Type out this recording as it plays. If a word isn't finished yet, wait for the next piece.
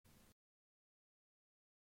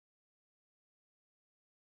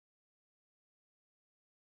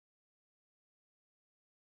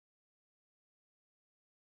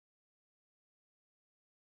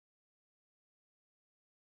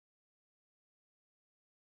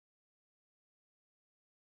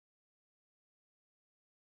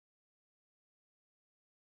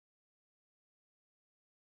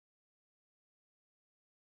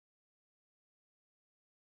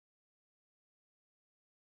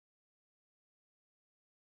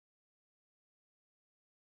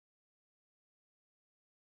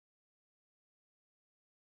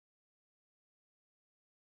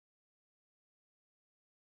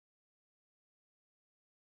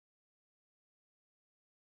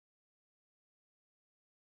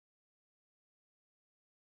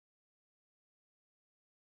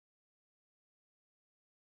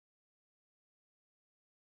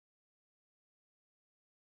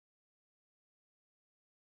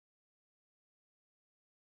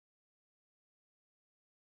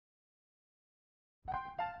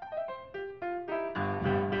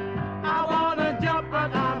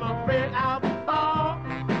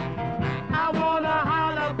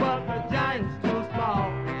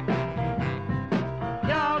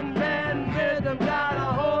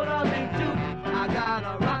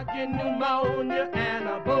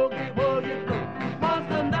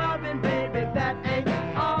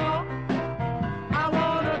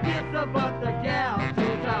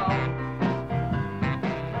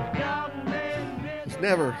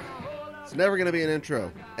never going to be an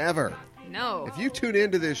intro. Ever. No. If you tune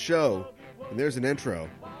into this show and there's an intro,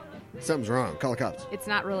 something's wrong. Call the cops. It's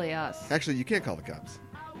not really us. Actually, you can't call the cops.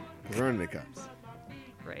 There aren't any cops.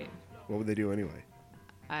 Right. What would they do anyway?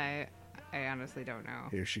 I honestly don't know.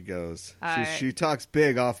 Here she goes. She talks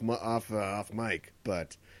big off mic,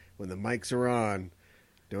 but when the mics are on,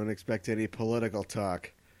 don't expect any political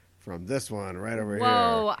talk from this one right over here.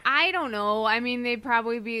 Whoa, I don't know. I mean, they'd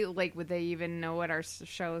probably be like, would they even know what our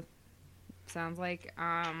show sounds like?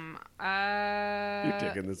 You're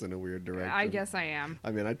taking this in a weird direction. I guess I am.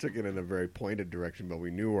 I mean, I took it in a very pointed direction, but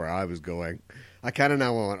we knew where I was going. I kind of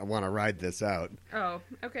now want to ride this out. Oh,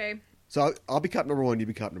 okay. So I'll be cop number 1, you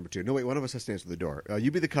be cop number 2. No, wait, one of us has to answer the door.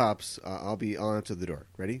 You be the cops, I'll answer the door.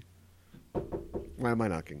 Ready? Why am I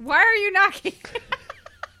knocking? Why are you knocking?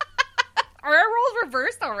 Are our roles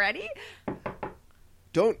reversed already?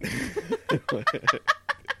 Don't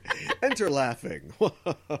enter laughing.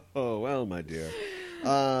 Well, my dear.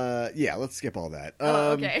 Yeah, let's skip all that.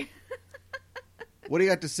 Okay. What do you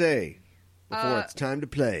got to say before it's time to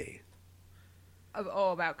play?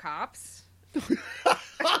 About cops?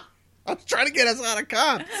 I was trying to get us out of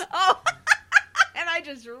cops. Oh, and I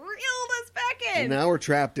just reeled us back in. And now we're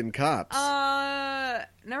trapped in cops.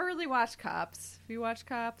 Never really watched Cops. If you watch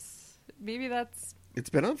Cops, maybe that's... It's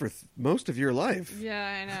been on for most of your life. Yeah,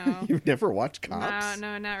 I know. You've never watched Cops?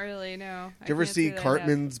 No, not really, no. Did you ever see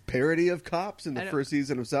Cartman's parody of Cops in the first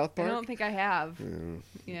season of South Park? I don't think I have.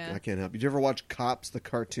 Yeah. I can't help you. Did you ever watch Cops, the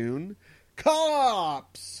cartoon?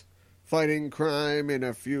 Cops! Fighting crime in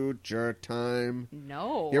a future time.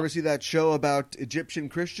 No. You ever see that show about Egyptian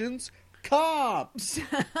Christians? Cops!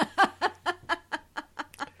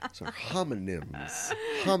 So homonyms.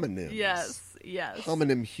 Yes.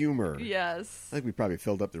 Homonym humor. Yes. I think we probably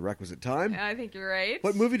filled up the requisite time. I think you're right.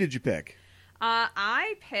 What movie did you pick?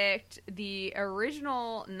 I picked the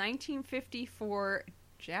original 1954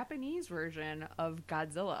 Japanese version of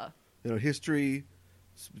Godzilla. You know, history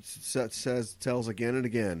tells again and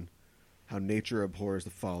again how nature abhors the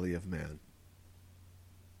folly of man.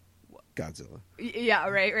 Godzilla. Yeah,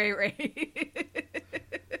 right.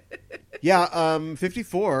 Yeah,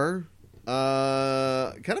 54,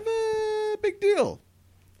 kind of a big deal.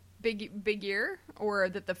 Big year? Or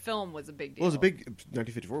that the film was a big deal? Well,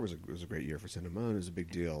 1954 was a great year for cinema, and it was a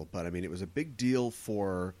big deal. But, I mean, it was a big deal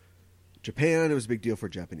for Japan. It was a big deal for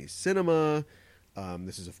Japanese cinema.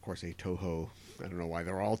 This is, of course, a Toho. I don't know why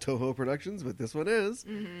they're all Toho productions, but this one is.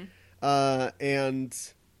 Mm-hmm. And,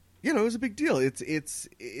 you know, it was a big deal.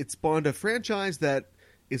 It spawned a franchise that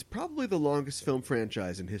is probably the longest film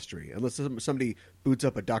franchise in history, unless somebody boots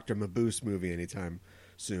up a Dr. Mabuse movie anytime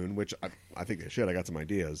soon, which I think they should. I got some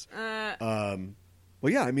ideas.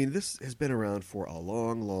 Well, yeah, I mean, this has been around for a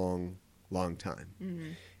long, long, long time.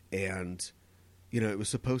 Mm-hmm. And, you know, it was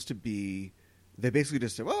supposed to be... They basically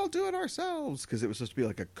just said, well, do it ourselves, because it was supposed to be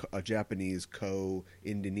like a Japanese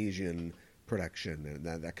Indonesian production,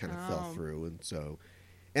 and that kind of fell through. And so,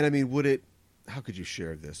 and I mean, how could you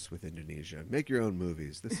share this with Indonesia? Make your own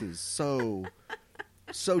movies. This is so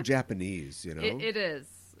Japanese, you know? It is.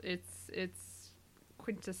 It's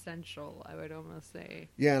quintessential, I would almost say.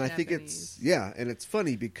 Yeah, and Japanese. I think and it's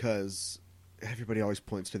funny because everybody always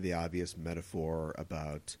points to the obvious metaphor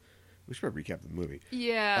about... We should probably recap the movie.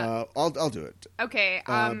 Yeah. I'll do it. Okay.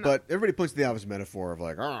 But everybody points to the obvious metaphor of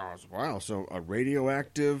like, oh, wow, so a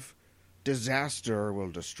radioactive disaster will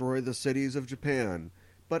destroy the cities of Japan.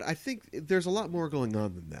 But I think there's a lot more going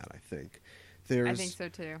on than that, I think. I think so,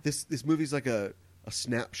 too. This movie's like a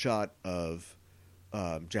snapshot of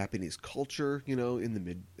Japanese culture, you know, in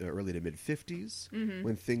the early to mid-50s,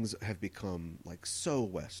 when things have become like so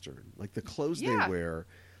Western. Like the clothes they wear...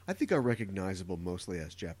 I think are recognizable mostly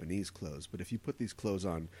as Japanese clothes, but if you put these clothes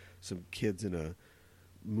on some kids in a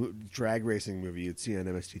drag racing movie you'd see on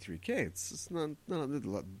MST3K, it's not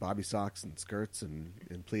bobby socks and skirts and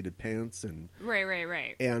pleated pants and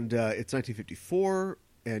right. And it's 1954,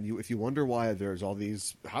 and if you wonder why there's all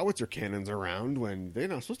these howitzer cannons around when they're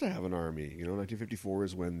not supposed to have an army, you know, 1954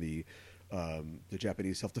 is when the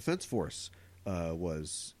Japanese Self-Defense Force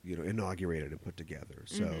was, you know, inaugurated and put together.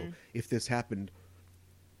 So if this happened,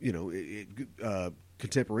 you know,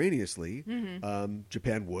 contemporaneously,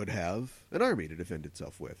 Japan would have an army to defend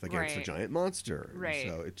itself with against a giant monster. Right.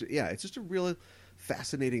 So it's just a really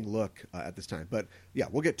fascinating look at this time. But yeah,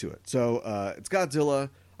 we'll get to it. So it's Godzilla.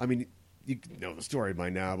 I mean, you know the story by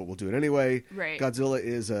now, but we'll do it anyway. Right. Godzilla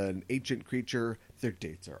is an ancient creature. Their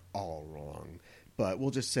dates are all wrong. But we'll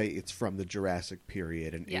just say it's from the Jurassic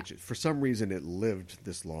period. And ancient. For some reason, it lived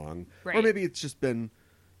this long. Right. Or maybe it's just been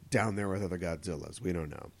down there with other Godzillas. We don't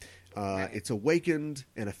know. It's awakened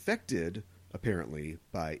and affected apparently,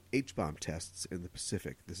 by H-bomb tests in the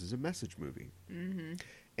Pacific. This is a message movie. Mm-hmm.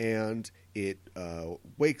 And it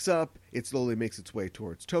wakes up. It slowly makes its way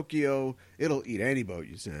towards Tokyo. It'll eat any boat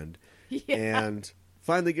you send. Yeah. And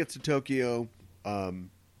finally gets to Tokyo.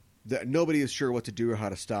 Nobody is sure what to do or how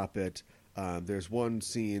to stop it. There's one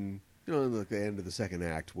scene, at the end of the second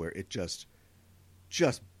act, where it just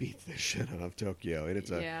beats the shit out of Tokyo. And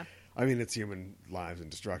it's it's human lives and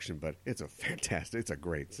destruction, but it's a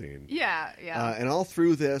great scene. Yeah, yeah. And all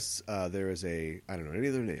through this, there is I don't know any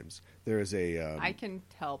of their names. There is I can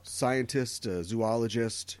help. Scientist, a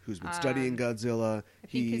zoologist who's been studying Godzilla. I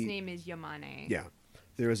think his name is Yamane. Yeah.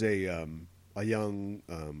 There is a young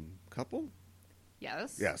couple.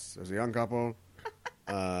 Yes. Yes, there's a young couple.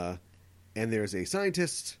 And there's a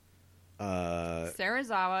scientist.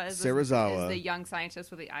 Sarazawa is the young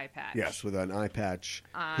scientist with the eye patch. Yes, with an eye patch,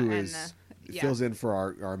 who fills in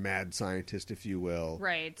for our mad scientist, if you will.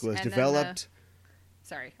 Right. Who has developed...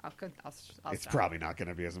 Sorry, I'll it's stop. probably not going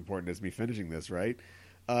to be as important as me finishing this, right?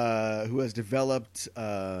 Who has developed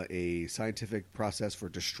a scientific process for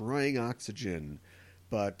destroying oxygen.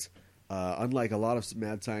 But unlike a lot of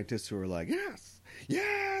mad scientists who are like, yes,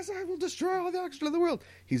 I will destroy all the oxygen in the world.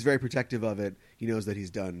 He's very protective of it. He knows that he's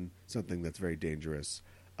done something that's very dangerous.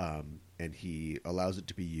 And he allows it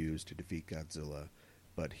to be used to defeat Godzilla.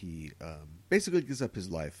 But he basically gives up his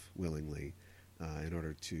life willingly in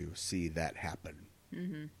order to see that happen.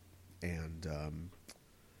 Mm-hmm. And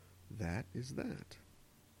that is that.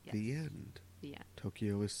 Yes. The end.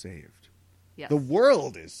 Tokyo is saved. Yes. The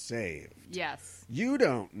world is saved. Yes. You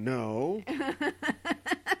don't know.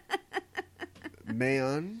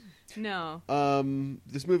 Man. No.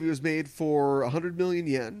 This movie was made for 100 million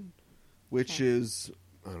yen, which is,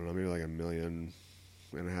 I don't know, maybe like $1.5 million.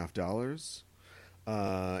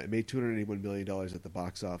 It made $281 million at the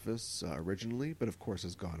box office originally, but of course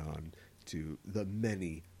has gone on to the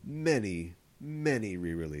many, many, many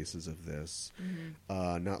re-releases of this,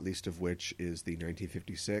 not least of which is the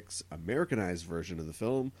 1956 Americanized version of the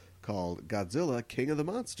film called Godzilla, King of the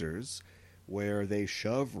Monsters, where they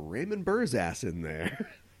shove Raymond Burr's ass in there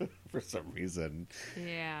for some reason.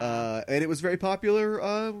 Yeah. And it was very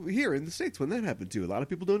popular here in the States when that happened too. A lot of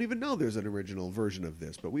people don't even know there's an original version of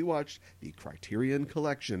this, but we watched the Criterion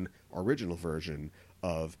Collection original version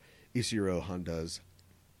of Ishiro Honda's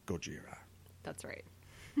Gojira. That's right.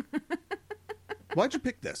 Why'd you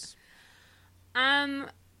pick this? A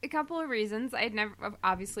couple of reasons.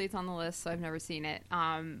 Obviously it's on the list, so I've never seen it.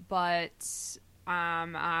 I'm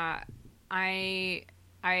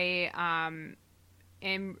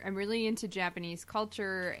really into Japanese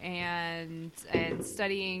culture and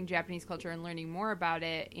studying Japanese culture and learning more about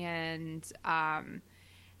it, and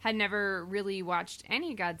had never really watched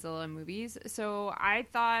any Godzilla movies. So I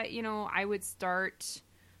thought, I would start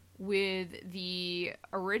with the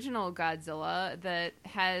original Godzilla that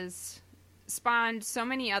has spawned so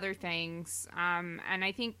many other things. And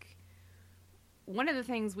I think one of the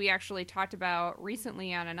things we actually talked about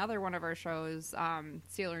recently on another one of our shows,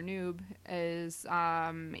 Sailor Noob, is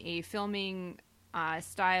a filming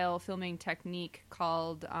technique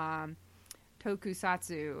called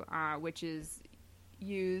tokusatsu, which is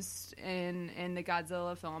used in the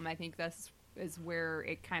Godzilla film. I think that's is where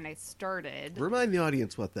it kind of started. Remind the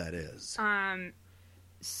audience what that is.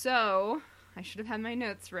 So I should have had my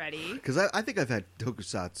notes ready. Because I think I've had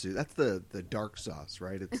tokusatsu. That's the dark sauce,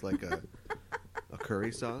 right? It's like a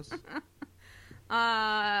curry sauce.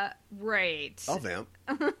 Right. I'll vamp.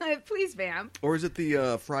 Please vamp. Or is it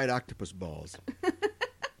the fried octopus balls?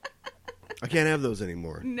 I can't have those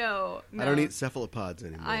anymore. No. I don't eat cephalopods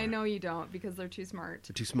anymore. I know you don't, because they're too smart.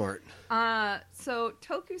 They're too smart. So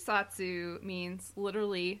tokusatsu means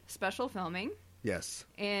literally special filming. Yes.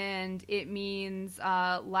 And it means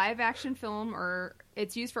live action film, or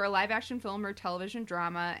it's used for a live action film or television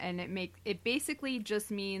drama, and it basically just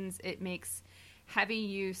means it makes heavy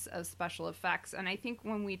use of special effects. And I think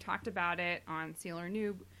when we talked about it on Sailor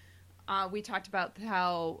Noob, we talked about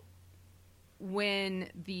how when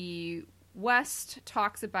the West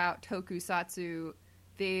talks about tokusatsu,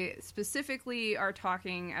 they specifically are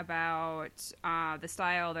talking about the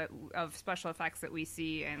style of special effects that we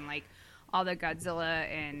see in like all the Godzilla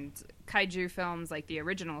and kaiju films, like the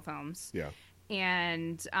original films. Yeah.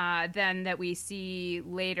 And then that we see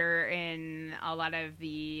later in a lot of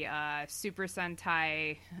the Super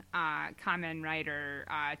Sentai Kamen Rider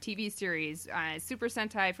TV series. Super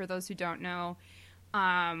Sentai, for those who don't know,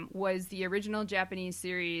 was the original Japanese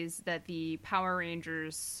series that the Power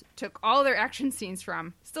Rangers took all their action scenes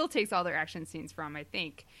from, still takes all their action scenes from, I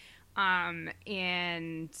think,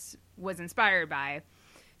 and was inspired by.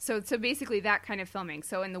 So basically that kind of filming.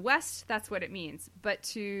 So in the West, that's what it means. But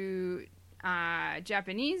to in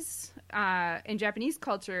Japanese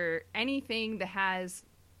culture, anything that has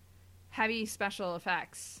heavy special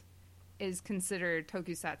effects is considered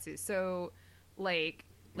tokusatsu. So like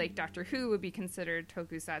Doctor Who would be considered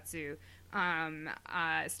tokusatsu.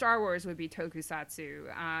 Star Wars would be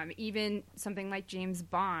tokusatsu. Even something like James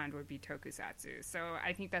Bond would be tokusatsu. So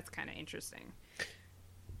I think that's kind of interesting.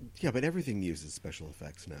 Yeah, but everything uses special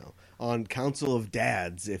effects now. On Council of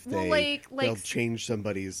Dads, if they'll change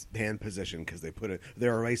somebody's hand position because they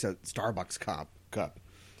erase a Starbucks cup.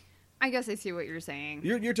 I guess I see what you're saying.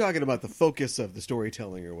 You're talking about the focus of the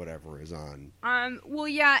storytelling or whatever is on. Well,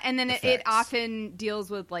 yeah, and then it often deals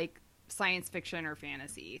with like science fiction or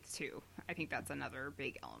fantasy too. I think that's another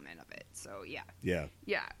big element of it. So yeah.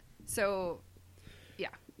 So yeah,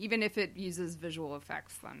 even if it uses visual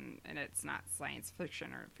effects, and it's not science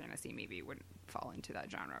fiction or fantasy, maybe it wouldn't fall into that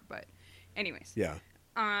genre. But anyways, yeah.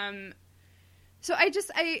 So I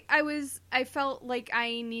felt like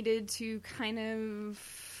I needed to kind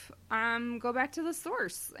of go back to the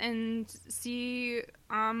source and see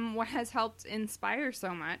what has helped inspire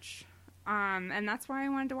so much. And that's why I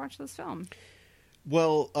wanted to watch this film.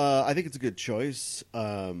 Well, I think it's a good choice.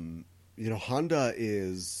 Honda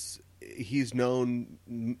he's known,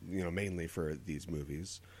 mainly for these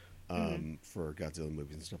movies, for Godzilla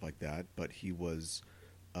movies and stuff like that. But he worked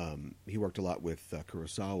a lot with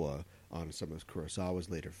Kurosawa on some of Kurosawa's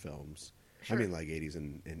later films. Sure. I mean, like 80s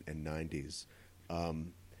and 90s.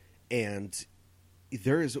 And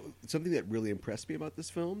there is something that really impressed me about this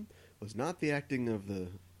film was not the acting of the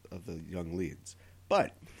young leads,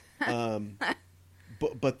 but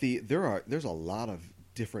there's a lot of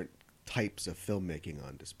different types of filmmaking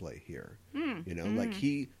on display here. Like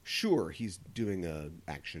he's doing a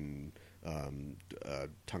action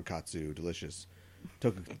tonkatsu delicious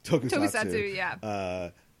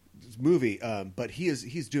tokusatsu movie, but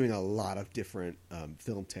he's doing a lot of different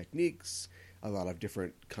film techniques, a lot of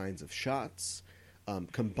different kinds of shots,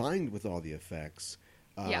 combined with all the effects.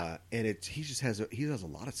 And he has a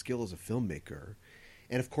lot of skill as a filmmaker,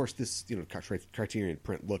 and of course this Criterion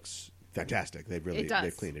print looks fantastic. They've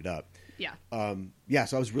cleaned it up. Yeah.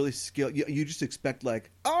 So I was really skilled. You just expect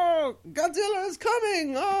like, oh, Godzilla is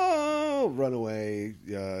coming! Oh, run away!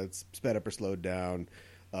 It's sped up or slowed down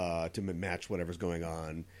to match whatever's going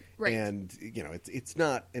on. Right. And it's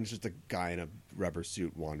not, and it's just a guy in a rubber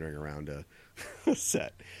suit wandering around a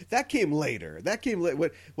set. That came later.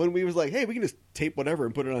 When we was like, hey, we can just tape whatever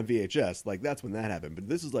and put it on VHS. Like that's when that happened. But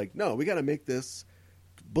this is like, no, we got to make this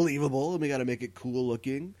believable and we got to make it cool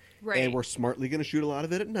looking. Right. And we're smartly going to shoot a lot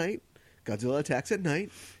of it at night. Godzilla attacks at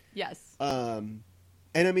night. Yes. And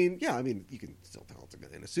I mean, you can still tell it's a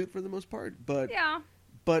guy in a suit for the most part, but yeah.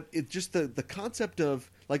 But it's just the concept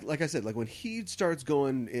of like I said, like when he starts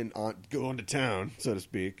going to town, so to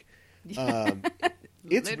speak.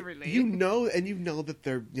 It's literally, that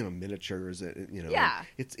they're miniatures, Yeah.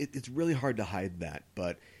 It's really hard to hide that,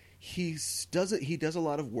 but he does a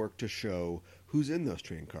lot of work to show who's in those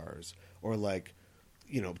train cars, or like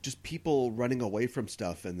just people running away from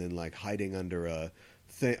stuff and then like hiding under an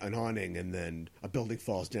awning, and then a building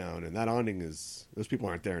falls down, and that awning those people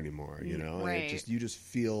aren't there anymore, Right. And you just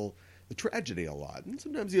feel the tragedy a lot. And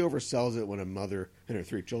sometimes he oversells it when a mother and her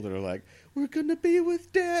 3 children are like, we're gonna be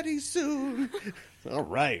with daddy soon. All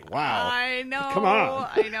right, wow, I know, come on.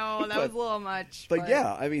 I know that was a little much, but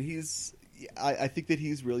yeah, I mean I think that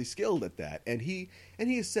he's really skilled at that, and he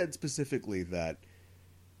has said specifically that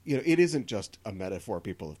it isn't just a metaphor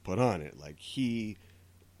people have put on it. Like he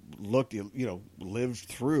lived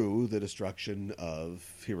through the destruction of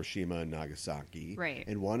Hiroshima and Nagasaki, right,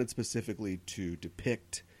 and wanted specifically to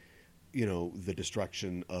depict, the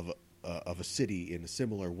destruction of a city in a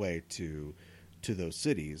similar way to those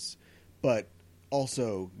cities, but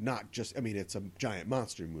also not just. I mean, it's a giant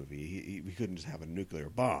monster movie. We couldn't just have a nuclear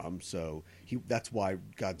bomb, so that's why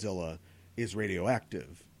Godzilla is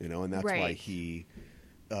radioactive, and that's why he.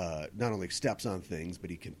 Not only steps on things, but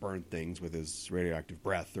he can burn things with his radioactive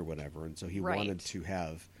breath or whatever. And so he wanted to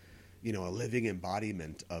have, a living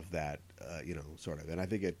embodiment of that, sort of. And I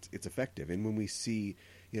think it's effective. And when we see,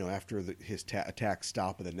 after his attacks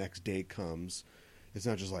stop and the next day comes, it's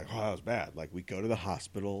not just like, oh, that was bad. Like we go to the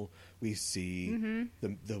hospital, we see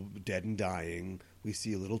the dead and dying. We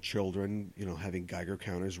see little children, having Geiger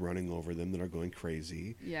counters running over them that are going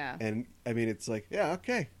crazy. Yeah. And I mean, it's like, yeah,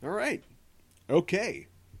 okay, all right, okay.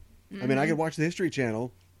 I mean, I could watch the History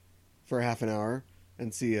Channel for half an hour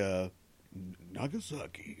and see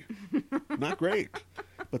Nagasaki. Not great.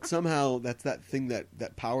 But somehow that's that thing,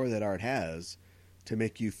 that power that art has, to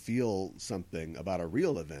make you feel something about a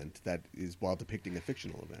real event that is while depicting a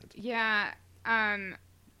fictional event. Yeah. I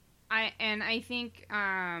think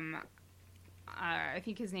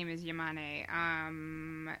his name is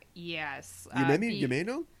Yamane. Yes.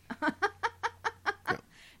 Yameno?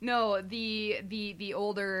 No, the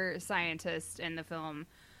older scientist in the film.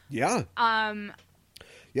 Yeah.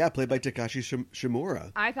 Yeah, played by Takashi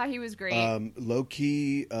Shimura. I thought he was great. Low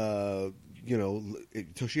key, Toshio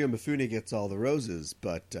Mifune gets all the roses,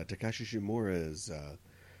 but Takashi Shimura is,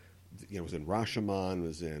 was in Rashomon,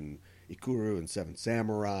 was in Ikuru and Seven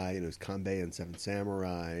Samurai, was Kanbei in Seven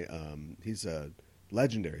Samurai. He's a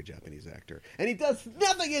legendary Japanese actor, and he does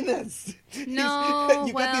nothing in this. No,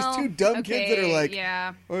 you got these two dumb kids that are like,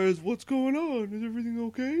 yeah. "What's going on? Is everything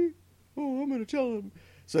okay? Oh, I'm going to tell him."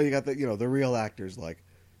 So you got the real actors like,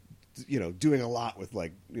 doing a lot with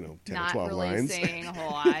 10 or 12 Not really lines, saying a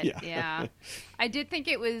whole lot. Yeah. I did think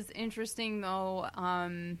it was interesting though.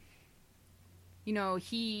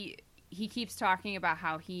 He keeps talking about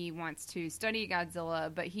how he wants to study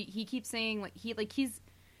Godzilla, but he keeps saying he's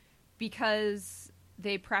because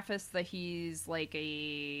they preface that he's like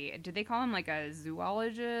did they call him like a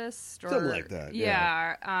zoologist or something like that?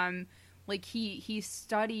 Yeah. He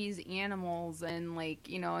studies animals and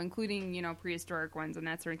including prehistoric ones and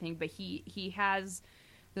that sort of thing, but he has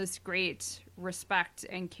this great respect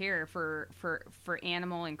and care for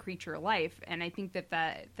animal and creature life, and I think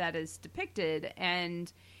that is depicted,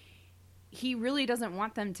 and he really doesn't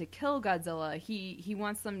want them to kill Godzilla. He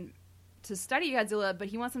wants them to study Godzilla, but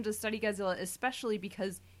he wants them to study Godzilla especially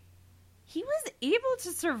because he was able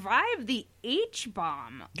to survive the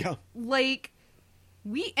H-bomb. Yeah.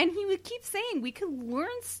 He would keep saying we could learn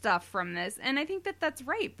stuff from this, and I think that's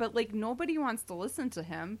right, but nobody wants to listen to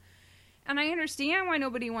him. And I understand why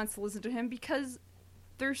nobody wants to listen to him, because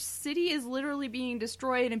their city is literally being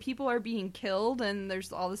destroyed and people are being killed and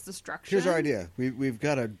there's all this destruction. Here's our idea. We've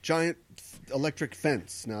got a giant electric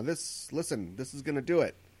fence. Now this is going to do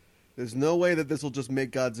it. There's no way that this will just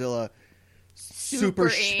make Godzilla super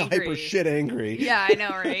hyper shit angry. Yeah, I know,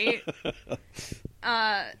 right?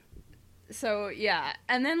 So yeah,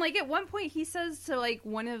 and then at one point he says to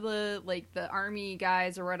one of the the army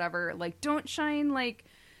guys or whatever, don't shine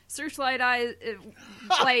searchlights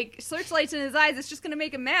in his eyes. It's just gonna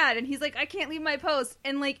make him mad. And he's like, I can't leave my post.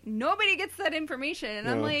 And nobody gets that information. And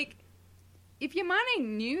no. I'm like, if Yamane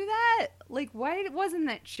knew that, why wasn't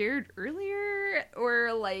that shared earlier? Or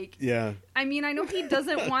yeah. I mean, I know he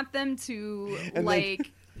doesn't want them to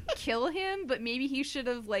kill him, but maybe he should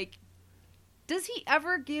have does he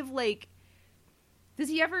ever give does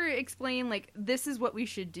he ever explain, this is what we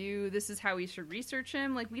should do, this is how we should research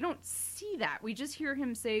him? We don't see that. We just hear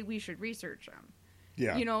him say we should research him.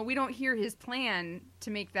 Yeah. We don't hear his plan to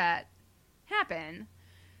make that happen.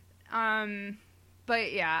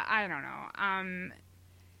 But, yeah, I don't know.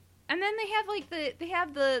 And then they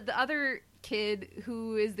have the other kid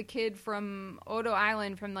who is the kid from Odo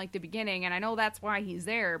Island from the beginning, and I know that's why he's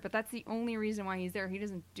there, but that's the only reason why he's there. He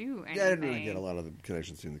doesn't do anything. Yeah, I didn't really get a lot of the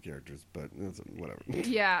connections between the characters, but whatever.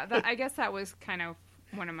 Yeah, I guess that was kind of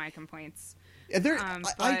one of my complaints. And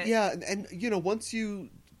once you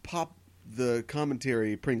pop the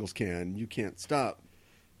commentary Pringles can, you can't stop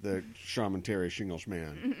the Shaman-Terry Shingle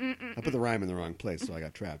Man. I put the rhyme in the wrong place, so I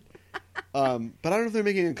got trapped. But I don't know if they're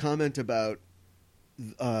making a comment about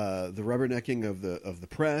the rubbernecking of the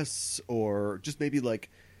press, or just maybe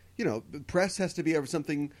press has to be a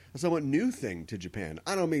somewhat new thing to Japan.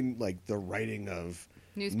 I don't mean the writing of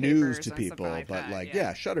news to people, but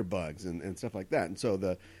shutterbugs and stuff like that. And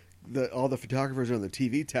so all the photographers are on the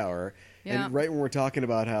TV tower, and right when we're talking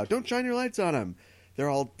about how don't shine your lights on them, they're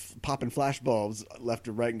all popping flash bulbs left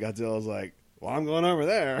and right, and Godzilla's like, well, I'm going over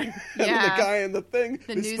there. And then the guy in the thing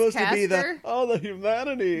who's supposed to be the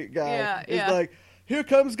humanity guy is like, here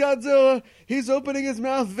comes Godzilla. He's opening his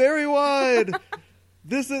mouth very wide.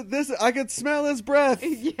 This. I could smell his breath.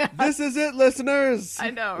 Yeah. This is it, listeners.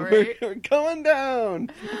 I know, right? We're going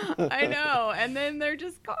down. I know, and then they're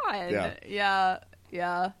just gone. Yeah.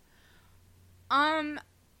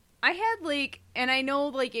 I had and I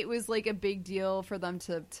know it was a big deal for them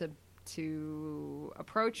to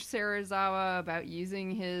approach Serizawa about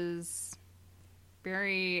using his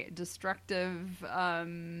very destructive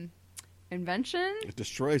invention. It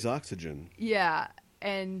destroys oxygen. Yeah,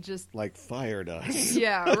 and just like fire does.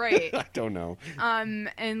 Yeah, right. I don't know.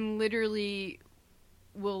 And literally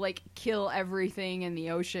will kill everything in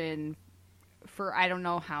the ocean for I don't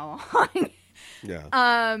know how long.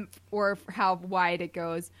 Yeah. Or how wide it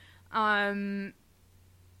goes. But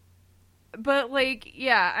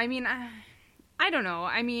yeah, I mean, I don't know.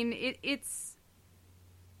 I mean,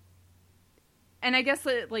 And I guess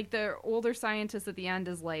like the older scientist at the end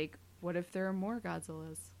is like, what if there are more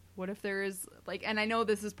Godzillas? What if there is like, and I know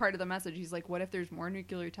this is part of the message. He's like, what if there's more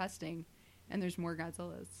nuclear testing and there's more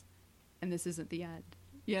Godzillas and this isn't the end,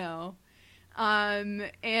 you know?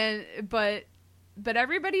 But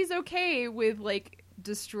everybody's okay with like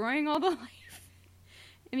destroying all the life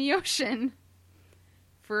in the ocean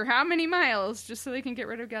for how many miles just so they can get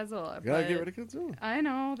rid of Godzilla. Gotta get rid of Godzilla. I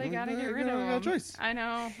know they gotta get rid of him. No choice. I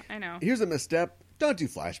know. Here's a misstep. Don't do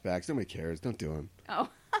flashbacks. Nobody cares. Don't do them. Oh.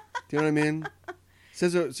 Do you know what I mean?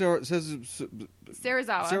 Serizawa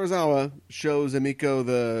shows Emiko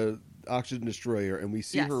the oxygen destroyer, and we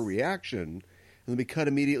see her reaction, and then we cut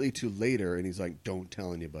immediately to later, and he's like, "Don't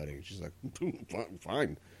tell anybody." And she's like,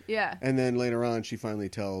 "Fine." Yeah. And then later on, she finally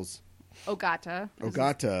tells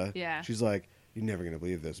Ogata. Yeah. She's like, "You're never going to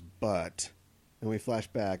believe this," but and we flash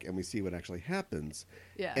back and we see what actually happens.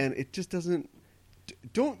 Yeah. And it just doesn't.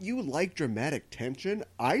 Don't you like dramatic tension?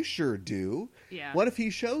 I do. Yeah. What if he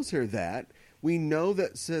shows her that? We know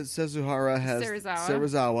that Serizawa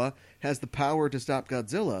has the power to stop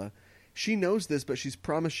Godzilla. She knows this, but she's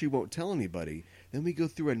promised she won't tell anybody. Then we go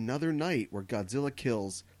through another night where Godzilla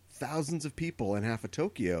kills thousands of people in half of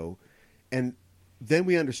Tokyo, and then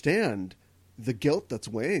we understand the guilt that's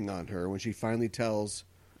weighing on her when she finally tells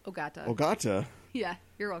Ogata. Yeah,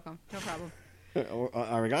 you're welcome. No problem.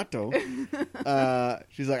 Arigato.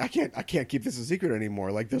 She's like, I can't keep this a secret anymore.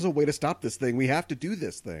 Like, there's a way to stop this thing. We have to do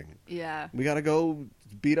this thing. Yeah. We got to go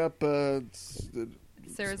beat up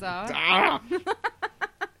Serizawa.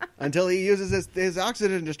 Until he uses his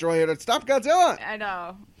oxygen destroyer to stop Godzilla. I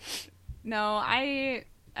know. No, I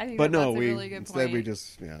think but that's no, a really good instead point. we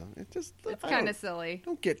just it's kind of silly.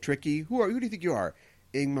 Don't get tricky. Who do you think you are?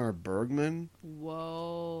 Ingmar Bergman?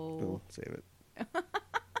 Whoa. Oh, save it.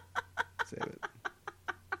 Save it.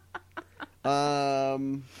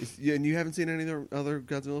 And you haven't seen any other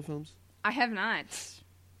Godzilla films? I have not.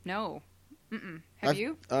 No. Mm-mm. Have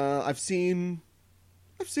you? I've seen.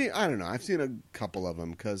 I don't know. I've seen a couple of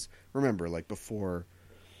them because remember, like before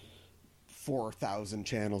 4,000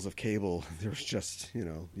 channels of cable, there was just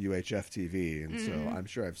UHF TV, and so I'm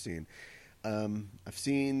sure I've seen. I've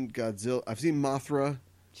seen Godzilla. I've seen Mothra.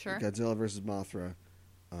 Sure. Godzilla versus Mothra.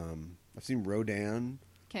 I've seen Rodan.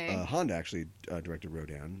 Okay. Honda actually directed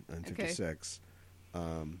Rodan in '56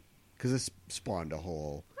 because this spawned a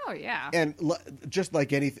whole. Oh yeah. And just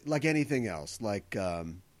like anything else, like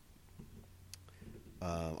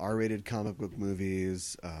R-rated comic book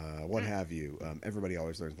movies, what have you. Everybody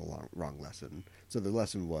always learns the wrong lesson. So the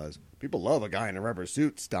lesson was people love a guy in a rubber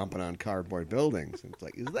suit stomping on cardboard buildings. And it's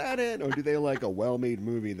like, is that it, or do they like a well-made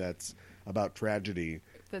movie that's about tragedy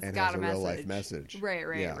and got has a real life message?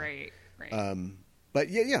 Right. But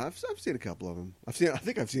yeah, I've seen a couple of them. I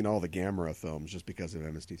think I've seen all the Gamera films just because of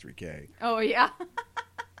MST3K. Oh yeah.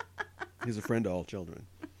 He's a friend to all children.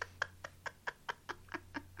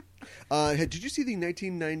 Did you see the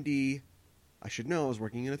 1990? I should know. I was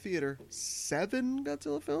working in a theater. 7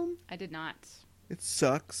 Godzilla film. I did not. It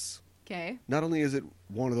sucks. Okay. Not only is it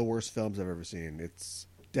one of the worst films I've ever seen, it's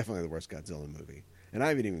definitely the worst Godzilla movie. And I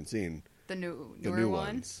haven't even seen the new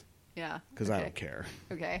ones. Yeah. Because I don't care.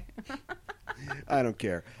 Okay. I don't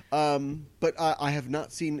care. But I have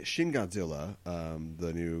not seen Shin Godzilla,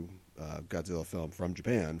 the new Godzilla film from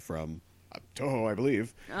Japan, from Toho, I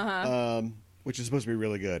believe. Uh-huh. Which is supposed to be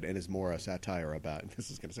really good and is more a satire about,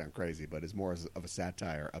 this is going to sound crazy, but is more of a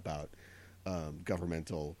satire about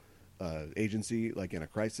governmental agency, like in a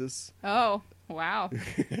crisis. Oh, wow.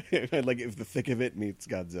 Like if the thick of it meets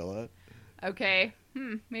Godzilla. Okay.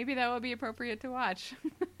 Maybe that would be appropriate to watch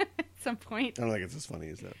at some point. I don't think it's as funny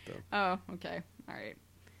as that, though. Oh, okay. All right.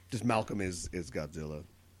 Just Malcolm is Godzilla.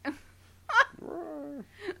 The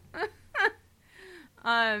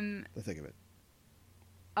thick of it.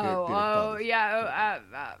 Yeah.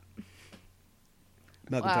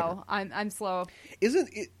 Malcolm Wow, Tucker. I'm slow. Isn't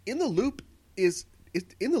it, In the Loop is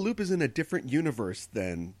in a different universe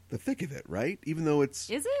than the thick of it, right? Even though it's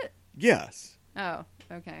Is it? Yes. Oh,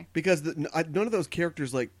 okay. Because none of those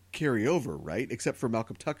characters like carry over, right? Except for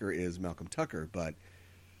Malcolm Tucker is Malcolm Tucker, but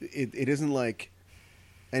it isn't like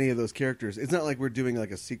any of those characters. It's not like we're doing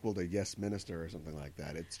like a sequel to Yes Minister or something like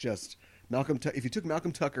that. It's just if you took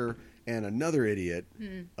Malcolm Tucker and another idiot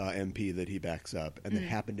MP that he backs up and that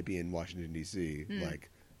happened to be in Washington, D.C., like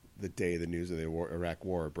the day the news of the Iraq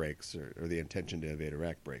war breaks or the intention to invade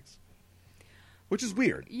Iraq breaks. Which is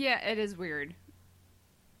weird. Yeah, it is weird.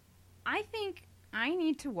 I think I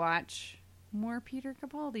need to watch more Peter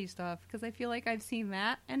Capaldi stuff because I feel like I've seen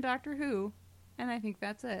that and Doctor Who, and I think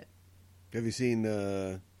that's it. Have you seen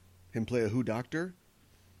him play a Who doctor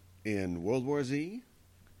in World War Z?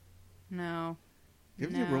 No. You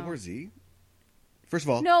ever seen World War Z? First of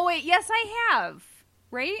all... No, wait. Yes, I have.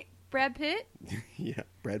 Right? Brad Pitt? Yeah,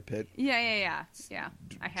 Brad Pitt. Yeah.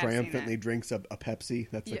 I have triumphantly seen drinks a Pepsi.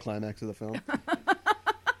 That's the climax of the film.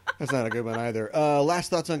 That's not a good one either. Last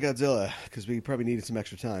thoughts on Godzilla, because we probably needed some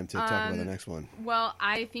extra time to talk about the next one. Well,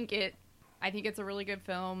 I think it's a really good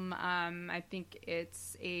film. I think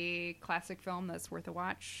it's a classic film that's worth a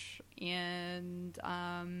watch, and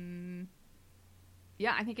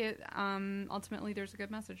yeah, I think it ultimately there's a good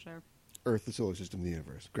message there. Earth, the solar system, the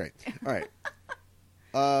universe. Great. All right.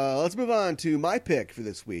 Let's move on to my pick for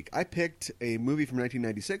this week. I picked a movie from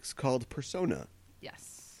 1996 called Persona.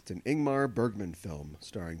 Yes. It's an Ingmar Bergman film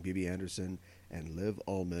starring Bibi Andersson and Liv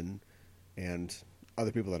Ullmann and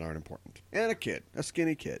other people that aren't important. And a kid, a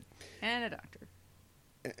skinny kid. And a doctor.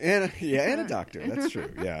 And a doctor. That's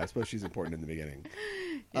true. Yeah, I suppose she's important in the beginning.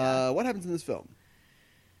 Yeah. What happens in this film?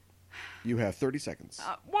 You have 30 seconds.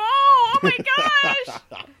 Whoa! Oh my gosh!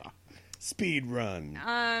 Speed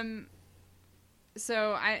run.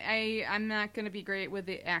 So I'm not going to be great with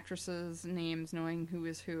the actresses' names, knowing who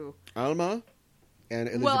is who. Alma and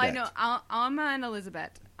Elizabeth. Well, I know Alma and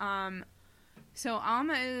Elizabeth. So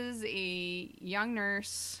Alma is a young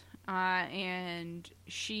nurse, and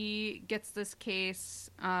she gets this case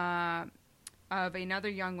of another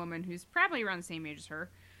young woman who's probably around the same age as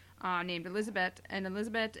her, named Elizabeth. And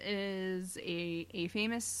Elizabeth is a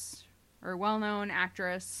famous or well-known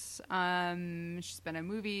actress. She's been in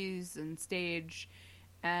movies and stage.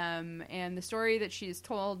 And the story that she is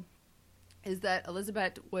told is that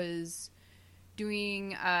Elizabeth was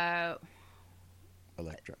doing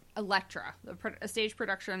Electra, a stage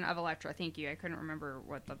production of Electra. Thank you. I couldn't remember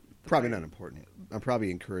what the probably not important. I'm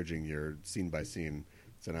probably encouraging your scene-by-scene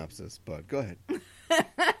synopsis, but go ahead.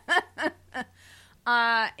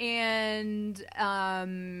 And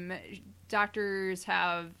doctors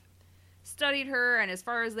have studied her, and as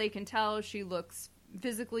far as they can tell, she looks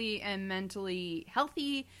physically and mentally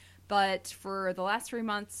healthy, but for the last 3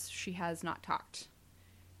 months, she has not talked.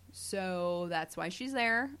 So that's why she's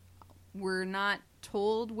there. We're not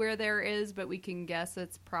told where there is, but we can guess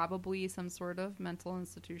it's probably some sort of mental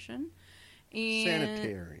institution. And,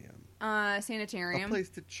 sanitarium. A place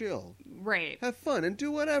to chill. Right. Have fun and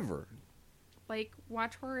do whatever. Like,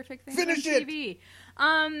 watch horrific things Finish on TV.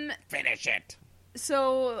 Finish it.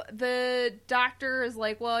 So the doctor is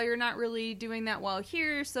like, well, you're not really doing that well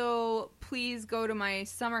here, so please go to my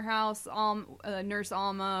summer house, Nurse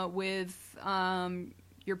Alma, with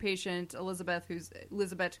your patient, Elizabeth, who's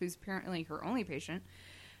apparently her only patient.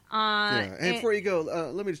 And before you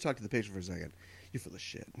go, let me just talk to the patient for a second. You're full of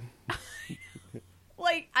shit.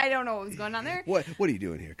 Like, I don't know what was going on there. What are you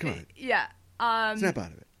doing here? Come on. Yeah. Snap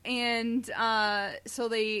out of it. And so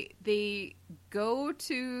they go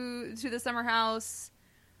to the summer house.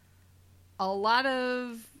 A lot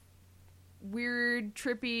of weird,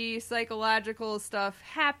 trippy, psychological stuff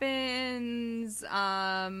happens.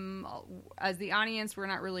 As the audience, we're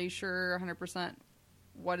not really sure 100%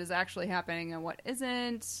 what is actually happening and what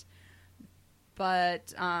isn't.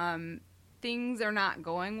 But things are not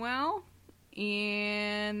going well.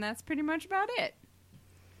 And that's pretty much about it.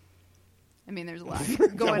 I mean, there's a lot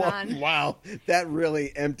going on. Wow. That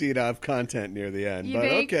really emptied of content near the end. But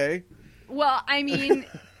okay. Well, I mean...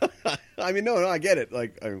 no, I get it.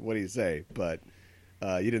 Like, what do you say? But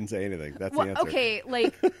you didn't say anything. That's the answer. Okay,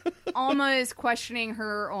 like, Alma is questioning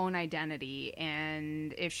her own identity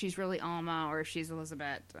and if she's really Alma or if she's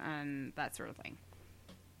Elizabeth and that sort of thing.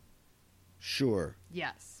 Sure.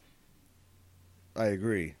 Yes. I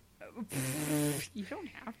agree. You don't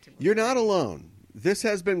have to. You're not alone. This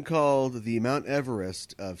has been called the Mount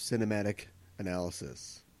Everest of cinematic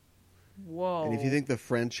analysis. Whoa. And if you think the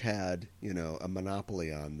French had, a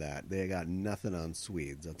monopoly on that, they got nothing on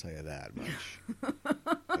Swedes, I'll tell you that much.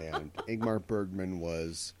 And Ingmar Bergman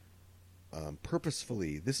was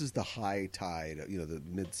purposefully, this is the high tide, the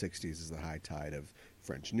mid-'60s is the high tide of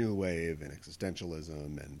French New Wave and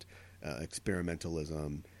existentialism and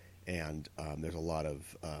experimentalism. And there's a lot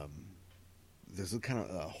of... there's a kind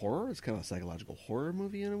of horror. It's kind of a psychological horror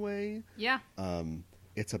movie in a way. Yeah.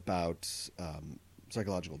 It's about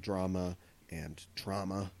psychological drama and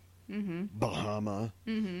trauma. Mm-hmm. Bahama.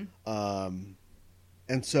 Mm-hmm.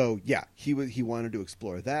 And so, yeah, he wanted to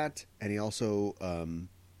explore that, and he also,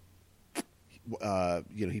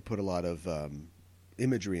 he put a lot of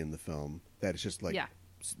imagery in the film that is just like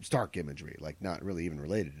stark imagery, like not really even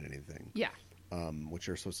related to anything. Yeah. Which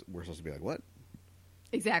we're supposed to be like, what?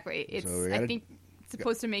 Exactly. It's I think it's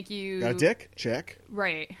supposed to make you... Got a dick? Check.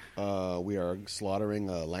 Right. We are slaughtering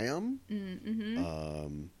a lamb.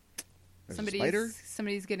 Mm-hmm. There's a spider.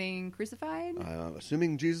 Somebody's getting crucified.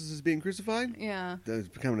 Assuming Jesus is being crucified. Yeah. That's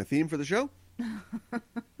becoming a theme for the show.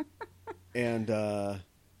 And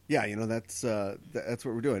that's what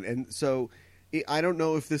we're doing. And so I don't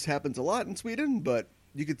know if this happens a lot in Sweden, but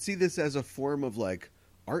you could see this as a form of like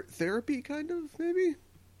art therapy, kind of, maybe.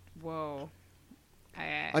 Whoa.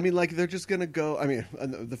 I mean, like, they're just going to go... I mean,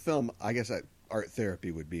 the film, I guess art therapy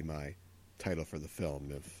would be my title for the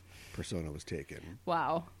film if Persona was taken.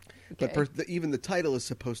 Wow. Okay. But even the title is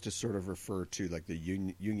supposed to sort of refer to, like, the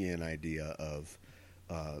Jungian idea of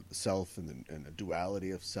self and the duality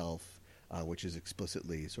of self, which is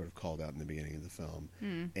explicitly sort of called out in the beginning of the film.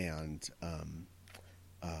 And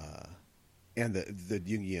the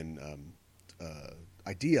Jungian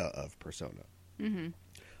idea of persona. Mm-hmm.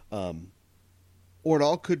 Or it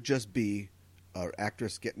all could just be an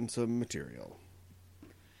actress getting some material.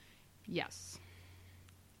 Yes.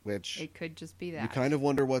 Which... It could just be that. You kind of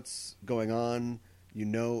wonder what's going on. You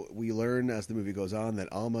know, we learn as the movie goes on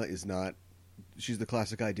that Alma is not... She's the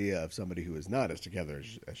classic idea of somebody who is not as together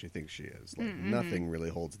as she thinks she is. Like, nothing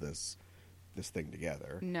really holds this thing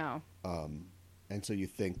together. No. And so you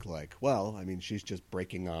think, like, well, I mean, she's just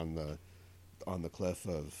breaking on the cliff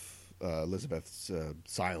of... Elizabeth's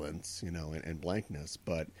silence, and blankness.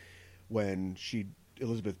 But when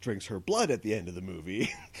Elizabeth drinks her blood at the end of the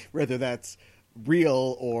movie, whether that's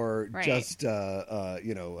real or just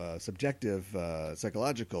subjective,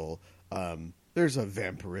 psychological, there's a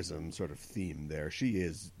vampirism sort of theme there. She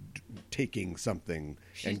is taking something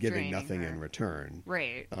and giving nothing in return,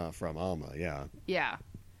 from Alma. Yeah. Yeah.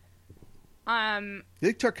 You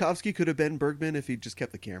think Tarkovsky could have been Bergman if he just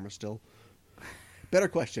kept the camera still? Better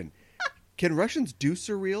question. Can Russians do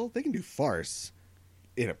surreal? They can do farce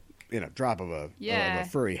in a drop of a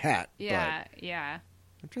furry hat. Yeah, yeah.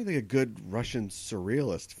 I'm trying to think of good Russian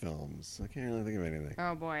surrealist films. I can't really think of anything.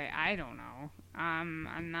 Oh boy, I don't know.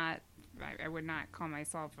 I'm not. I would not call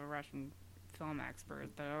myself a Russian film expert,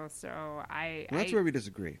 though. So that's where we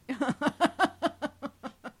disagree.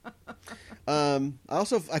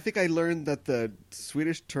 I think I learned that the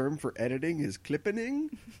Swedish term for editing is klippening,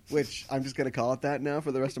 which I'm just going to call it that now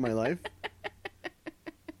for the rest of my life.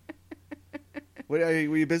 Were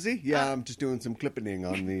you busy? Yeah, I'm just doing some klippening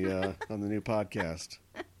on the new podcast.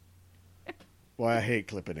 Why I hate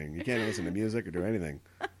klippening. You can't listen to music or do anything.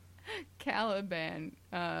 Caliban,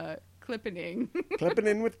 klippening.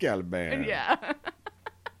 Klippening with Caliban. Yeah.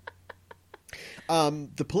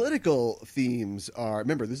 The political themes are...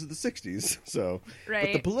 Remember, this is the 60s, so... Right.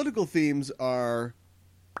 But the political themes are...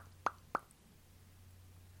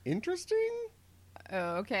 interesting?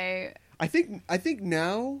 Oh, okay. I think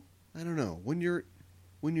now... I don't know. When you're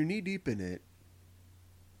knee-deep in it,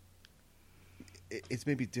 it's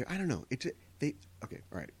maybe... I don't know. Okay,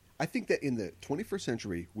 all right. I think that in the 21st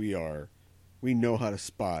century, we know how to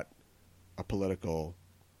spot a political...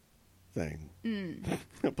 thing.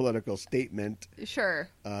 A political statement. Sure.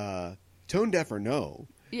 Tone deaf or no.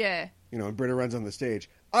 Yeah. And Britta runs on the stage.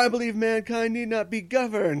 I believe mankind need not be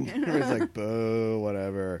governed. Everybody's like, boo,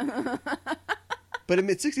 whatever. But in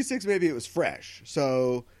mid-66, maybe it was fresh.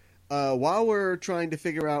 So while we're trying to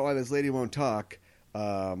figure out why this lady won't talk,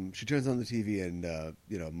 she turns on the TV and,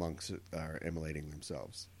 monks are immolating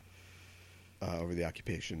themselves over the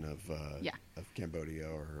occupation of Cambodia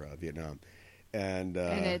or Vietnam. And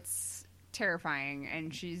it's terrifying,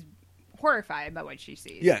 and she's horrified by what she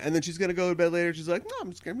sees. Yeah, and then she's going to go to bed later. She's like, no,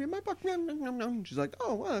 I'm just going to read my book. And she's like,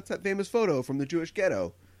 oh, well, it's that famous photo from the Jewish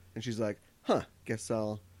ghetto. And she's like, guess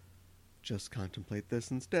I'll just contemplate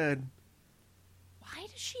this instead. Why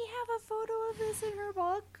does she have a photo of this in her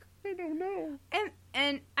book? I don't know.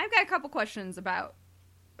 And I've got a couple questions about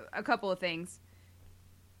a couple of things.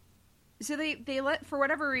 So they let, for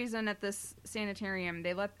whatever reason, at this sanitarium,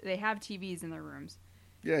 they have TVs in their rooms.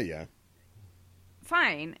 Yeah.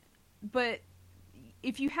 Fine, but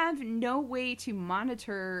if you have no way to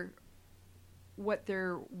monitor what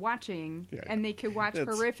they're watching, and they could watch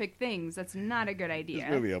horrific things, that's not a good idea.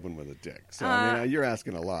 This movie opened with a dick, so I mean, you're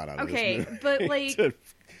asking a lot out of this movie. But like to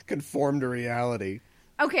conform to reality.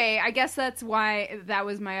 Okay, I guess that's why that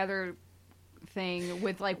was my other thing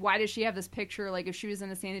with, like, why does she have this picture? Like, if she was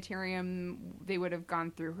in a sanitarium, they would have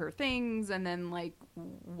gone through her things, and then, like,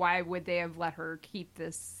 why would they have let her keep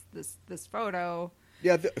this photo?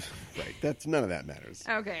 Yeah, right. That's none of that matters.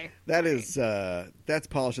 Okay, that's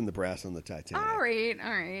polishing the brass on the Titanic. All right.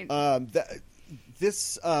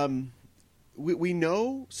 We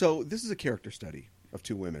know. So this is a character study of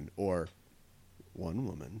two women or one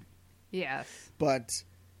woman. Yes, but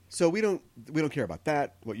so we don't care about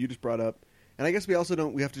that. What you just brought up. And I guess we also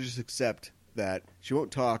don't. We have to just accept that she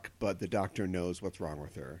won't talk, but the doctor knows what's wrong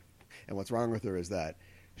with her. And what's wrong with her is that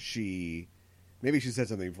maybe she said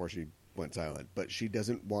something before she went silent, but she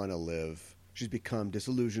doesn't want to live. She's become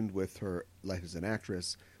disillusioned with her life as an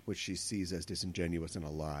actress, which she sees as disingenuous and a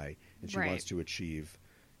lie, and she wants to achieve,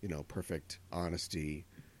 perfect honesty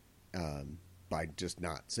by just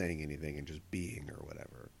not saying anything and just being or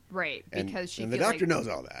whatever. Right, because and the doctor knows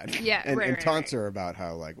all that. Yeah, and taunts her about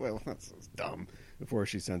how that's dumb before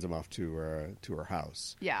she sends him off to her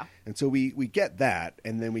house. Yeah, and so we get that,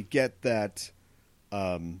 and then we get that.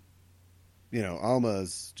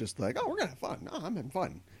 Alma's just like, oh, we're gonna have fun. Oh, I'm having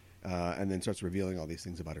fun, and then starts revealing all these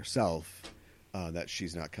things about herself that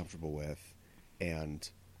she's not comfortable with,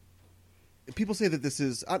 and people say that this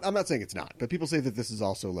is. I'm not saying it's not, but people say that this is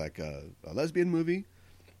also like a lesbian movie.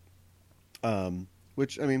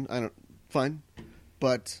 Which, I mean, fine.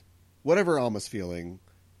 But whatever Alma's feeling,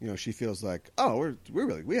 she feels like, oh,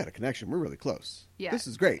 we had a connection. We're really close. Yeah. This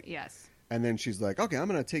is great. Yes. And then she's like, okay, I'm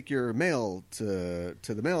going to take your mail to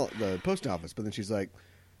the post office. But then she's like,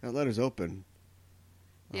 that letter's open.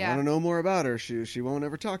 I want to know more about her. She won't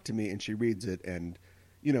ever talk to me. And she reads it. And,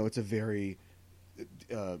 it's a very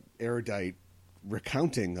erudite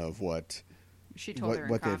recounting of what she told her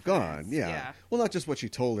what they've gone. Yeah. Well, not just what she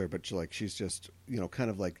told her, but she's just, kind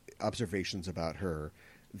of like observations about her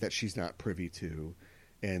that she's not privy to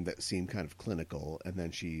and that seem kind of clinical. And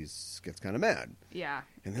then she gets kind of mad. Yeah.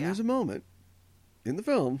 And then there's a moment in the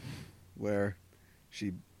film where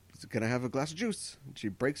she's going to have a glass of juice. And she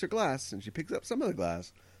breaks her glass and she picks up some of the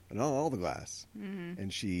glass, but not all the glass. Mm-hmm.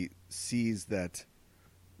 And she sees that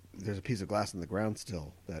there's a piece of glass on the ground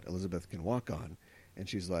still that Elizabeth can walk on. And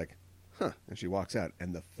she's like, huh, and she walks out,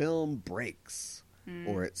 and the film breaks,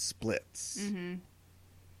 or it splits. Mm-hmm.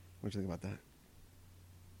 What do you think about that?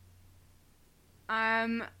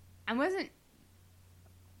 I wasn't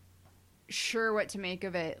sure what to make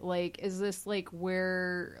of it. Like, is this, like,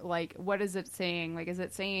 where, like, what is it saying? Like, is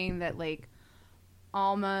it saying that, like,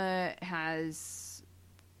 Alma has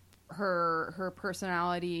her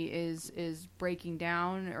personality is breaking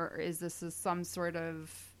down, or is this some sort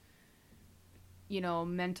of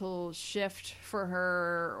mental shift for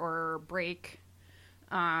her or break,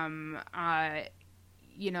 or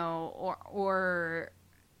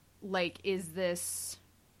like, is this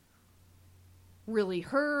really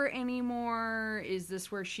her anymore? Is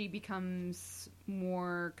this where she becomes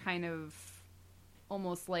more kind of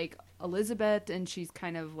almost like Elizabeth, and she's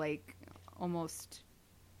kind of like almost,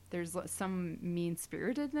 there's some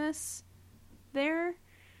mean-spiritedness there?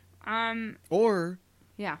 Or...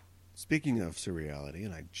 Yeah. Speaking of surreality,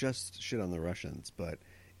 and I just shit on the Russians, but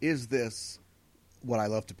is this what I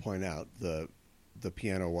love to point out, the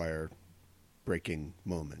piano wire breaking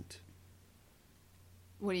moment?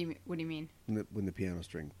 What do you mean? When the piano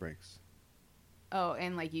string breaks. Oh,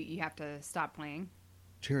 and like you have to stop playing?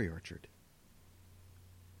 Cherry Orchard.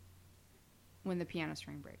 When the piano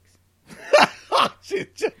string breaks.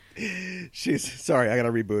 She's sorry, I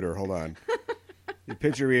gotta reboot her. Hold on. You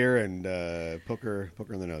pinch her ear and poke her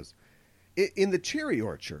in the nose. In The Cherry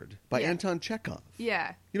Orchard by Anton Chekhov.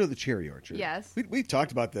 Yeah. You know The Cherry Orchard? Yes. We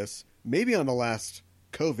talked about this maybe on the last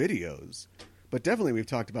COVideos, but definitely we've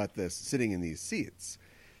talked about this sitting in these seats.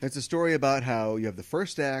 It's a story about how you have the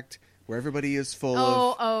first act where everybody is full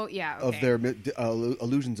of their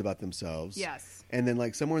illusions about themselves. Yes. And then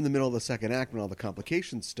like somewhere in the middle of the second act when all the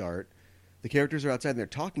complications start, the characters are outside and they're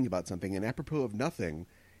talking about something, and apropos of nothing.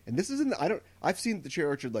 And this is I've seen The Cherry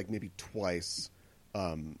Orchard like maybe twice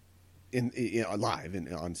in live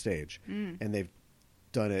on stage, and they've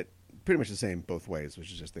done it pretty much the same both ways,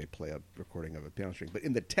 which is just they play a recording of a piano string. But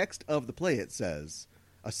in the text of the play, it says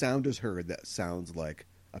a sound is heard that sounds like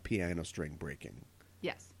a piano string breaking.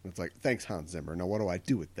 Yes. And it's like, thanks, Hans Zimmer. Now, what do I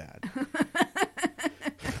do with that?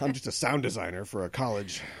 I'm just a sound designer for a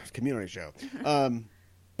college community show.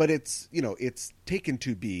 But it's, it's taken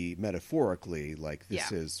to be metaphorically like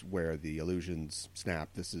this is where the illusions snap.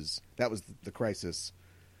 That was the crisis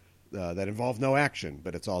that involved no action,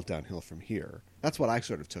 but it's all downhill from here. That's what I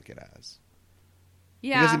sort of took it as.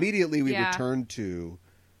 Yeah. Because immediately we return to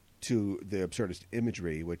the absurdist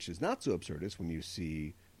imagery, which is not so absurdist when you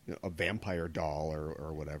see a vampire doll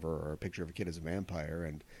or whatever, or a picture of a kid as a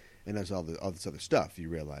vampire, and there's all this other stuff. You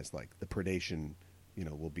realize like the predation,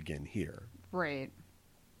 will begin here. Right.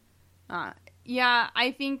 Yeah,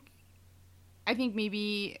 I think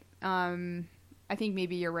maybe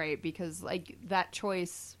you're right, because like that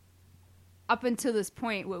choice up until this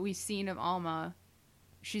point, what we've seen of Alma,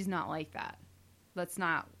 she's not like that. That's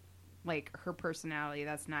not like her personality.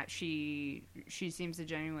 That's not she seems to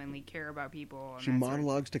genuinely care about people. And she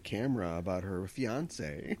monologues to camera about her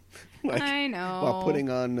fiance. I know. While putting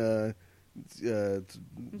on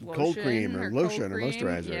cold cream or lotion or cream.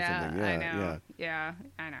 moisturizer Yeah, or something. I know. Yeah,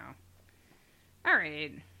 I know. All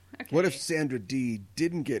right. Okay. What if Sandra Dee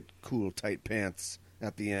didn't get cool, tight pants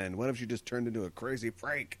at the end? What if she just turned into a crazy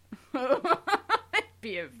freak? It'd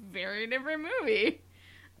be a very different movie.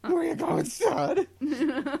 Where are you going, son?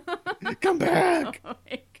 Come back! Oh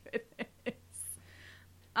my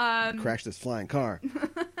goodness. Crash this flying car.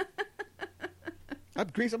 I'm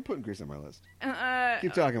putting Grease on my list.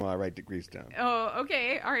 Keep talking while I write Grease down. Oh,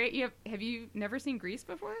 okay. All right. Have you never seen Grease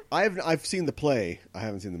before? I've seen the play. I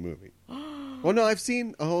haven't seen the movie. Well, no, I've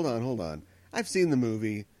seen... Oh, hold on. I've seen the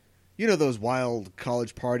movie. You know those wild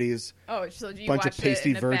college parties? Oh, so do you bunch watch of pasty it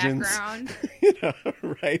in the virgins? background? You know,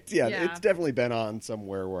 right? Yeah, Yeah. it's definitely been on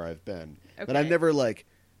somewhere where I've been. Okay. But I've never,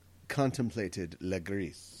 contemplated La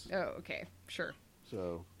Grease. Oh, okay. Sure.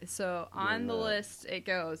 So on the list it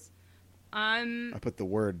goes. I put the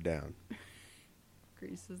word down.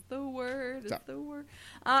 Grease is the word. Stop. Is the word.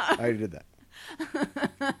 I already did that.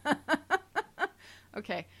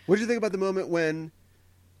 Okay. What did you think about the moment when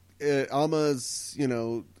Alma's,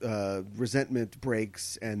 resentment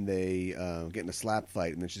breaks and they get in a slap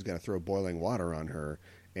fight, and then she's going to throw boiling water on her,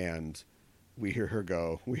 and we hear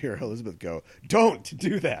Elizabeth go, "Don't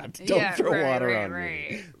do that! Don't throw water on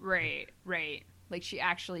me!" Right. Like she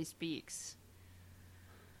actually speaks.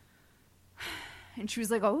 And she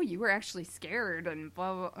was like, "Oh, you were actually scared," and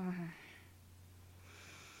blah blah.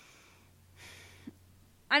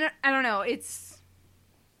 I don't know.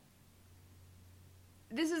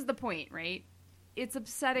 This is the point, right? It's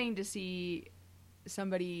upsetting to see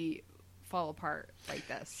somebody fall apart like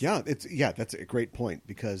this. Yeah, that's a great point,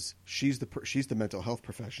 because she's the mental health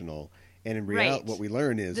professional, and in reality, what we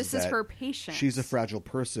learn is this is her patient. She's a fragile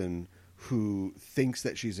person who thinks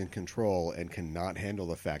that she's in control and cannot handle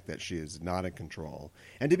the fact that she is not in control.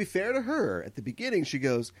 And to be fair to her, at the beginning, she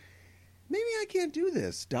goes, "Maybe I can't do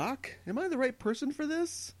this, Doc. Am I the right person for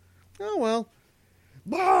this? Oh, well."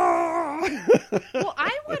 Well,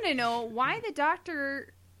 I want to know why the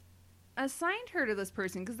doctor assigned her to this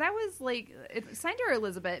person, because that was assigned her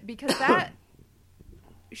Elizabeth, because that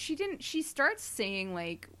she starts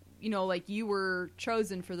saying you were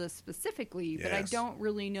chosen for this specifically, but I don't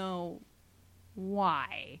really know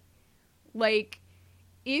why.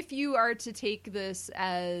 If you are to take this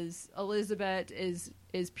as Elizabeth is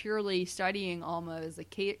purely studying Alma as a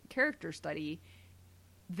character study,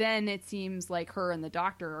 then it seems like her and the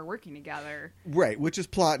doctor are working together. Right, which is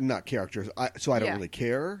plot and not characters. So I don't really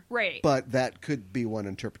care. Right. But that could be one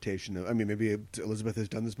interpretation of... maybe Elizabeth has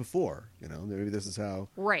done this before. Maybe this is how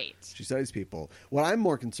she studies people. What I'm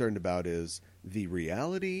more concerned about is the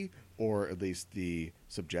reality, or at least the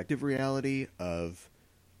subjective reality of,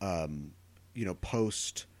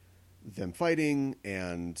 post them fighting,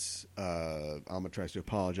 and Alma tries to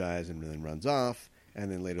apologize and then runs off. And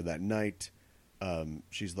then later that night...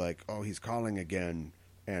 she's like, "Oh, he's calling again,"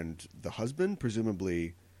 and the husband,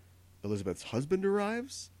 presumably Elizabeth's husband,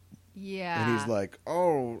 arrives. Yeah, and he's like,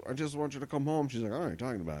 "Oh, I just want you to come home." She's like, "All right,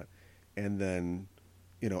 talking about," and then,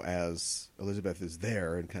 as Elizabeth is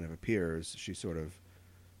there and kind of appears, she sort of,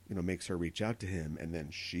 makes her reach out to him, and then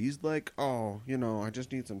she's like, "Oh, I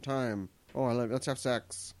just need some time. Oh, let's have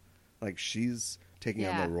sex." Like she's taking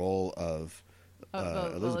on the role of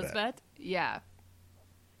Elizabeth. Yeah,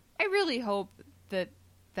 I really hope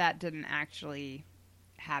that didn't actually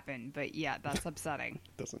happen, but yeah, that's upsetting.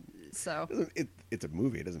 It's a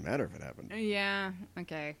movie. It doesn't matter if it happened. Yeah.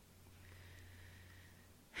 Okay.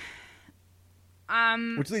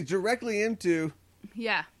 Which leads directly into...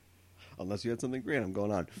 Yeah. Unless you had something great, I'm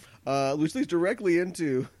going on. Which leads directly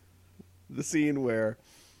into the scene where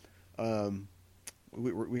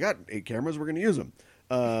we got 8 cameras. We're going to use them.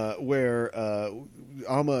 Where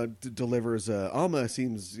Alma delivers... Alma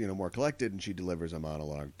seems more collected, and she delivers a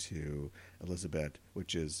monologue to Elizabeth,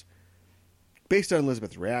 which is based on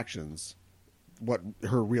Elizabeth's reactions, what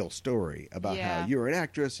her real story about how you were an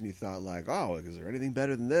actress and you thought "Oh, is there anything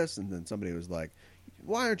better than this?" And then somebody was like,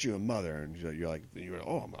 "Why aren't you a mother?" And you're like,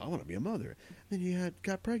 "Oh, I want to be a mother." And then you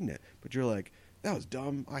got pregnant, but you're like, "That was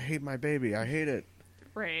dumb. I hate my baby. I hate it."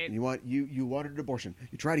 Right. And you wanted an abortion.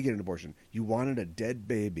 You tried to get an abortion. You wanted a dead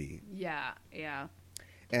baby. Yeah.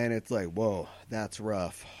 And it's like, whoa, that's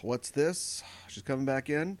rough. What's this? She's coming back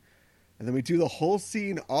in, and then we do the whole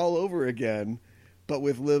scene all over again, but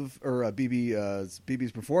with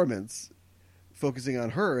BB's performance, focusing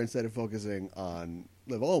on her instead of focusing on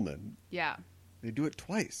Liv Ullmann. Yeah. They do it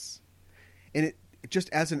twice, and it just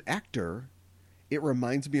as an actor, it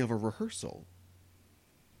reminds me of a rehearsal.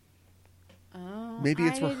 Oh, maybe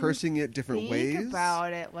it's rehearsing it different ways.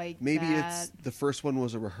 About it maybe it's the first one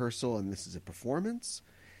was a rehearsal and this is a performance.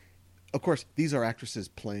 of course, these are actresses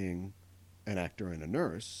playing an actor and a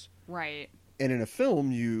nurse. Right. And in a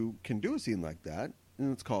film, you can do a scene like that,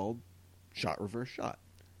 and it's called shot, reverse shot.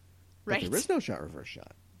 Right. But there is no shot, reverse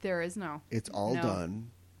shot. There is no. It's all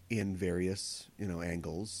done in various,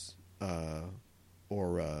 angles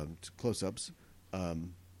or close-ups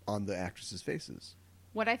on the actresses' faces.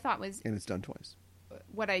 What I thought was... And it's done twice.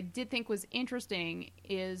 What I did think was interesting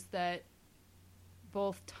is that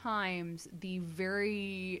both times the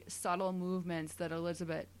very subtle movements that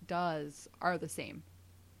Elizabeth does are the same.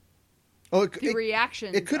 Oh, the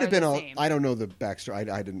reactions. It could have are been the all. same. I don't know the backstory.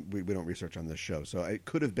 I didn't. We don't research on this show, so it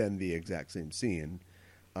could have been the exact same scene.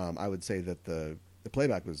 I would say that the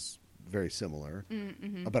playback was very similar,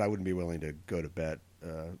 but I wouldn't be willing to go to bed.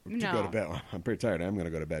 Go to bed. Well, I'm pretty tired. I'm going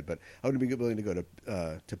to go to bed, but I wouldn't be willing to go to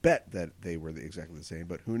bet that they were exactly the same.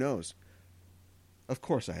 But who knows? Of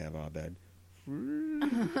course, I have Abed.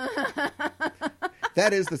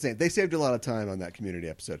 That is the same. They saved a lot of time on that Community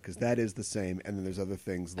episode because that is the same. And then there's other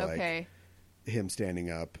things like him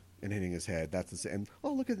standing up and hitting his head. That's the same. And,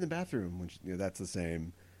 oh, look in the bathroom. When that's the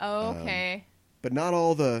same. Oh, okay. But not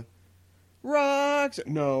all the rocks.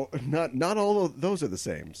 No, not all of those are the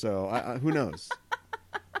same. So who knows?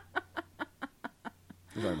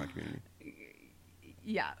 We're talking about Community.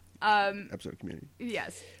 Yeah. Episode of Community.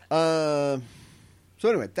 Yes. So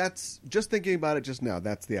anyway, that's just thinking about it just now.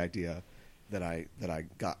 That's the idea that I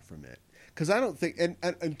got from it. Because I don't think, and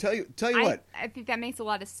tell you what, I think that makes a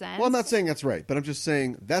lot of sense. Well, I'm not saying that's right, but I'm just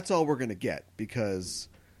saying that's all we're going to get because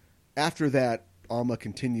after that, Alma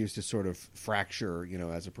continues to sort of fracture,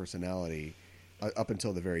 as a personality up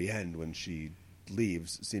until the very end when she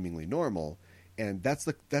leaves seemingly normal, and that's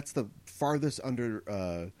the farthest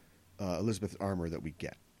under Elizabeth's armor that we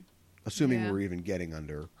get, assuming we're even getting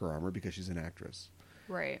under her armor because she's an actress.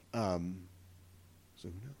 Right. So who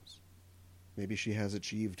knows? Maybe she has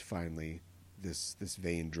achieved finally this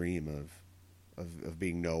vain dream of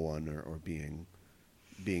being no one or being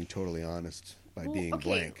totally honest by being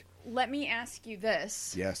blank. Let me ask you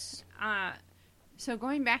this. Yes. So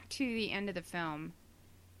going back to the end of the film,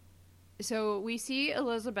 so we see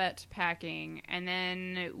Elizabeth packing, and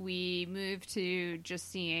then we move to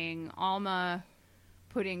just seeing Alma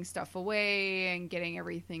putting stuff away and getting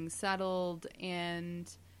everything settled,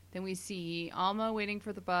 and then we see Alma waiting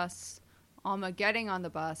for the bus, Alma getting on the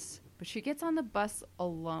bus, but she gets on the bus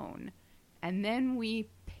alone. And then we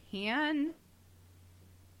pan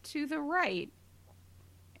to the right,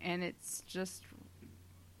 and it's just,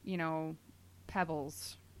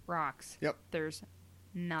 pebbles, rocks. Yep. There's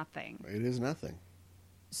nothing. It is nothing.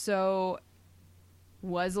 So,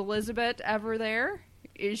 was Elizabeth ever there?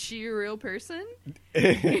 Is she a real person?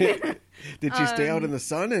 Did she stay out in the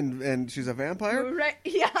sun and she's a vampire? Right.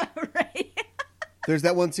 Yeah, right. There's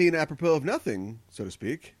that one scene apropos of nothing, so to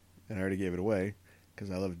speak, and I already gave it away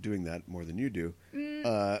because I love doing that more than you do,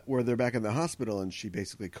 where they're back in the hospital and she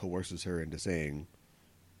basically coerces her into saying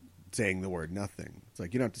the word nothing. It's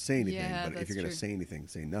like, you don't have to say anything, but if you're going to say anything,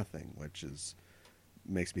 say nothing, which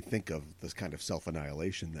makes me think of this kind of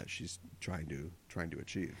self-annihilation that she's trying to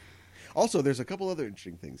achieve. Also, there's a couple other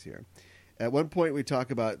interesting things here. At one point, we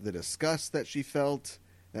talk about the disgust that she felt.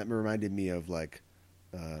 That reminded me of,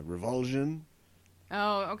 revulsion.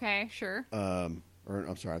 Oh, okay, sure. Or,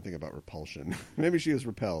 I'm sorry, I'm thinking about repulsion. Maybe she was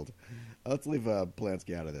repelled. Let's leave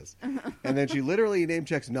Polanski out of this. And then she literally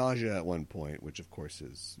name-checks nausea at one point, which, of course,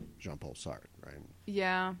 is Jean-Paul Sartre, right?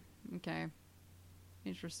 Yeah, okay.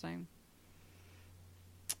 Interesting.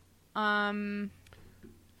 Roxanne!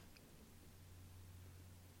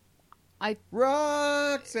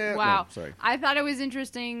 Wow. No, sorry. I thought it was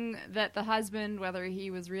interesting that the husband, whether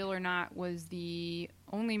he was real or not, was the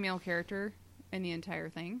only male character in the entire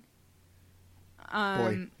thing.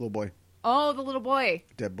 Little boy. Oh, the little boy.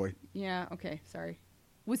 Dead boy. Yeah, okay, sorry.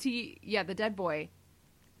 Was he... Yeah, the dead boy.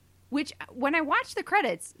 Which, when I watched the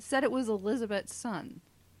credits, said it was Elizabeth's son.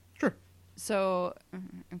 Sure. So,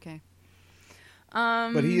 okay.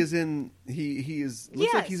 But he is in... He is...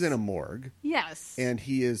 Looks like he's in a morgue. Yes. And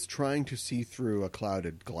he is trying to see through a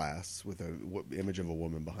clouded glass with an image of a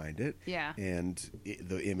woman behind it. Yeah. And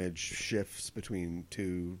the image shifts between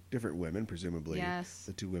two different women, presumably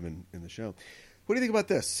the two women in the show. What do you think about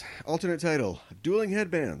this? Alternate title, Dueling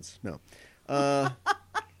Headbands. No. Do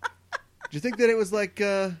you think that it was like...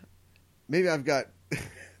 maybe I've got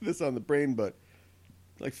this on the brain, but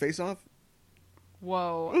like Face Off?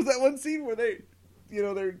 Whoa. What was that one scene where they've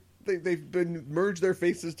been merged their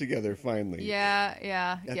faces together finally?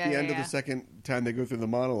 Yeah. At the end of the second time they go through the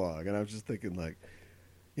monologue, and I was just thinking, like,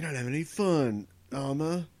 you're not having any fun,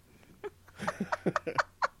 Alma.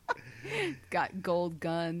 Got gold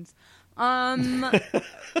guns. Well,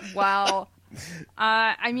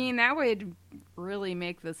 I mean, that would really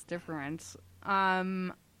make this difference.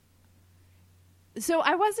 So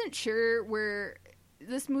I wasn't sure where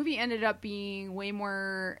this movie ended up being way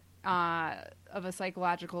more of a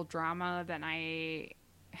psychological drama than I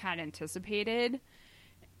had anticipated.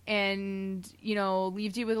 And, you know,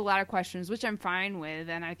 leaves you with a lot of questions, which I'm fine with.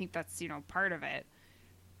 And I think that's, you know, part of it.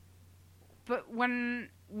 But when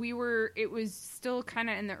it was still kind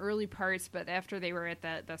of in the early parts, but after they were at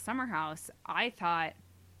the summer house, I thought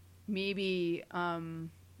maybe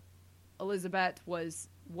Elizabeth was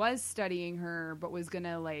studying her, but was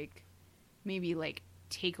gonna like maybe like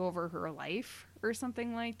take over her life or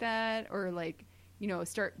something like that, or like, you know,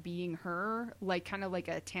 start being her, like kind of like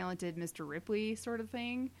a talented Mr. Ripley sort of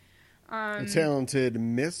thing. A talented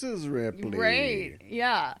Mrs. Ripley, right?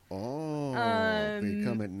 Yeah. Oh, they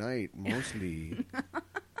come at night mostly.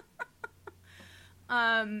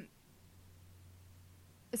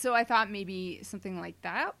 So I thought maybe something like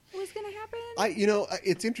that was going to happen.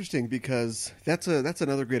 It's interesting because that's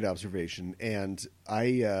another great observation, and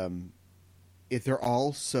if they're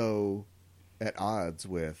all so at odds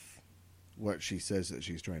with what she says that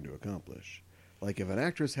she's trying to accomplish. Like if an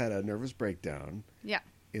actress had a nervous breakdown,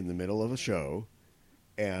 in the middle of a show,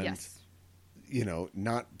 and you know,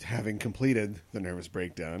 not having completed the nervous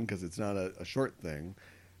breakdown because it's not a short thing,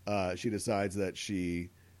 she decides that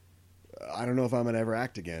I don't know if I'm going to ever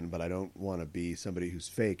act again, but I don't want to be somebody who's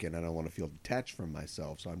fake, and I don't want to feel detached from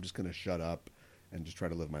myself. So I'm just going to shut up and just try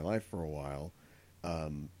to live my life for a while,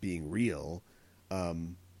 being real.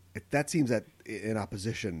 That seems in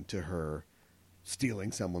opposition to her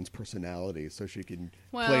stealing someone's personality so she can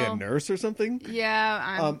play a nurse or something.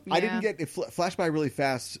 Yeah. I didn't get it. Flashed by really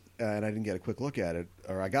fast, and I didn't get a quick look at it,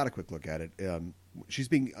 or I got a quick look at it. She's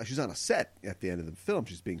on a set at the end of the film.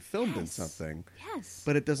 She's being filmed in something. Yes.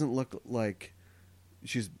 But it doesn't look like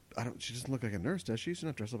she doesn't look like a nurse, does she? She's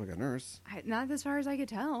not dressed up like a nurse. Not as far as I could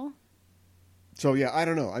tell. So yeah, I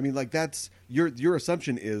don't know. I mean, like that's your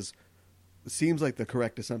assumption seems like the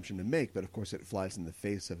correct assumption to make, but of course it flies in the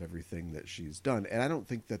face of everything that she's done. And I don't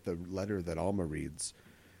think that the letter that Alma reads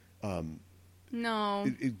no,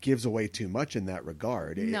 it gives away too much in that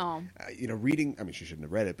regard. No. Reading, I mean, she shouldn't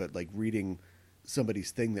have read it, but like reading somebody's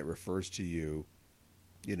thing that refers to you,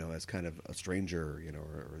 you know, as kind of a stranger, you know,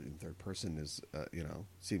 or in third person is,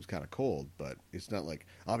 seems kind of cold, but it's not like,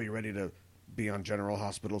 I'll be ready to be on General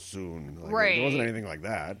Hospital soon. Like, right. There wasn't anything like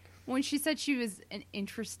that. When she said she was an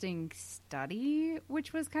interesting study,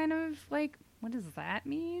 which was kind of like, what does that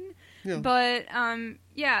mean? Yeah. But,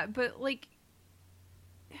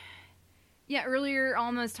 earlier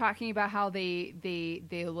Alma's talking about how they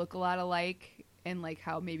look a lot alike, and like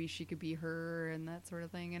how maybe she could be her and that sort of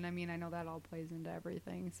thing. And I mean, I know that all plays into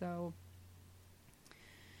everything. So,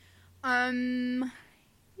 yeah.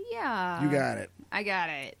 You got it. I got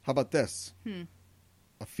it. How about this?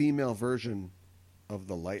 A female version of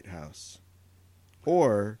the lighthouse,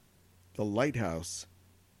 or the lighthouse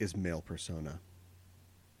is male persona.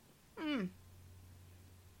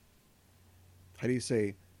 How do you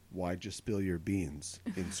say, why'd you spill your beans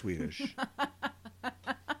in Swedish?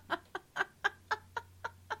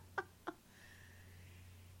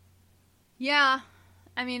 Yeah,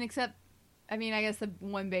 I guess the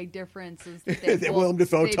one big difference is that Willem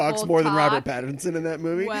Dafoe talks more than Robert Pattinson in that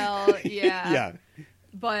movie. Well, yeah, yeah,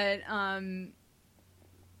 but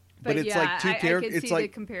it's yeah, like two characters. I could It's see like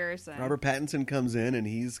the comparison. Robert Pattinson comes in and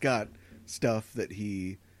he's got stuff that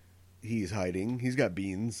he's hiding. He's got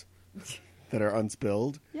beans that are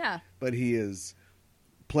unspilled. Yeah, but he is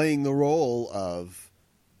playing the role of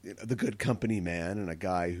the good company man and a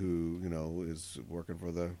guy who is working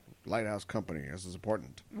for the lighthouse company. This is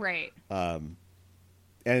important, right?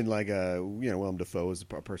 And like Willem Dafoe is a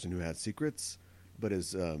person who has secrets, but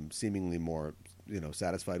is seemingly more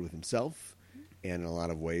satisfied with himself. And in a lot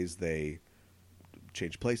of ways, they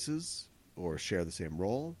change places or share the same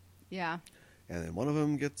role. Yeah. And then one of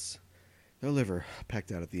them gets their liver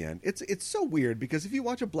pecked out at the end. It's so weird because if you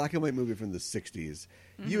watch a black and white movie from the 60s,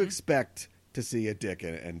 you expect to see a Dick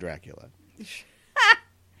and Dracula.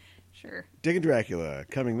 Sure. Dick and Dracula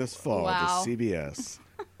coming this fall to CBS.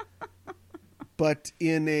 But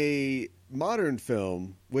in a modern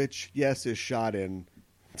film, which, yes, is shot in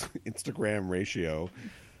Instagram ratio,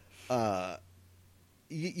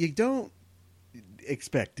 you don't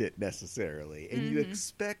expect it necessarily. And you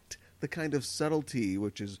expect the kind of subtlety,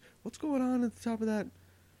 which is, what's going on at the top of that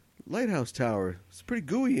lighthouse tower? It's pretty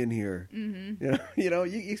gooey in here. You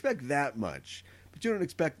expect that much. But you don't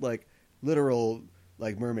expect, like, literal,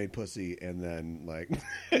 like, mermaid pussy and then, like...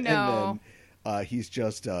 No. He's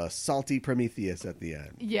just salty Prometheus at the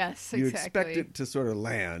end. Yes, You exactly. expect it to sort of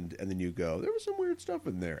land, and then you go, there was some weird stuff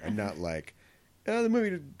in there, and not like, the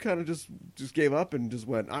movie kind of just gave up and just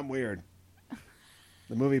went, I'm weird.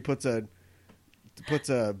 The movie puts a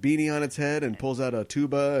beanie on its head and pulls out a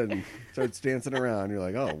tuba and starts dancing around. You're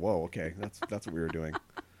like, oh, whoa, okay, that's what we were doing.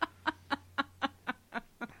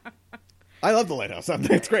 I love The Lighthouse.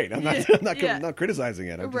 It's great. I'm not criticizing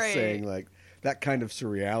it. I'm just saying, like, that kind of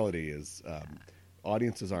surreality is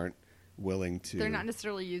audiences aren't willing to. They're not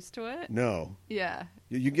necessarily used to it. No. Yeah.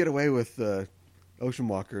 You can get away with Ocean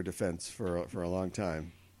Walker defense for a long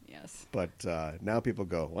time. Yes. But now people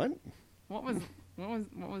go, what? What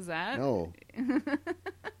was that? No.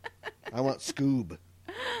 I want Scoob.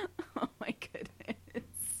 Oh my goodness.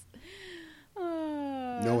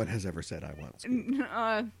 No one has ever said I want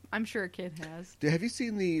Scoob. I'm sure a kid has. Have you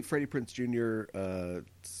seen the Freddie Prinze Jr.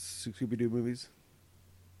 Scooby-Doo movies?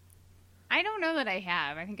 I don't know that I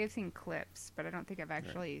have. I think I've seen clips, but I don't think I've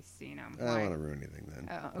actually seen them. I don't want to ruin anything then.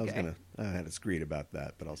 Oh, okay. I had a screed about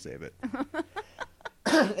that, but I'll save it.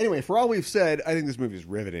 Anyway, for all we've said, I think this movie is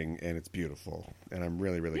riveting and it's beautiful, and I'm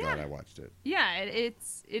really, really glad I watched it. Yeah, it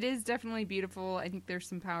is definitely beautiful. I think there's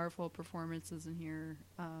some powerful performances in here.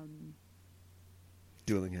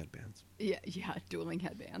 Dueling headbands. Yeah, dueling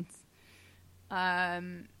headbands.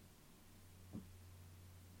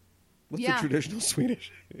 What's the traditional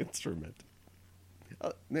Swedish instrument?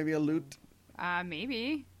 Maybe a lute?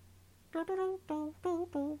 Maybe.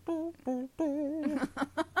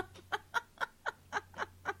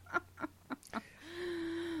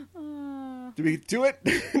 Did we do it?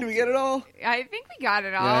 Did we get it all? I think we got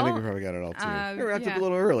it all. Yeah, I think we probably got it all, too. We wrapped up a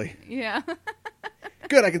little early. Yeah.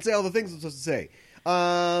 Good, I can say all the things I'm supposed to say.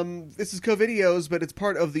 This is COVideos, but it's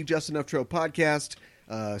part of the Just Enough Trope podcast,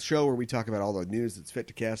 show where we talk about all the news that's fit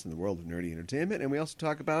to cast in the world of nerdy entertainment, and we also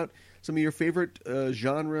talk about some of your favorite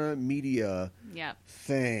genre media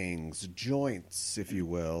things, joints, if you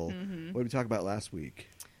will. Mm-hmm. What did we talk about last week?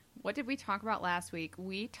 What did we talk about last week?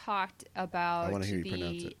 We talked about I want to hear you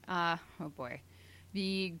pronounce it. Oh boy,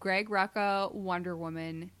 the Greg Rucka Wonder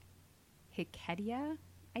Woman Hikedia,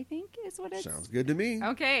 I think is what it sounds good to me.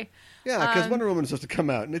 Okay. Yeah, because Wonder Woman was supposed to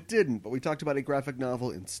come out, and it didn't. But we talked about a graphic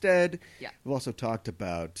novel instead. Yeah. We've also talked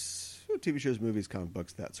about TV shows, movies, comic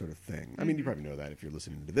books, that sort of thing. Mm-hmm. I mean, you probably know that if you're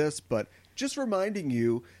listening to this, but just reminding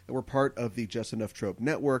you that we're part of the Just Enough Trope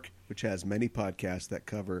Network, which has many podcasts that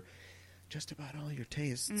cover just about all your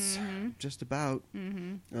tastes. Mm-hmm. Just about.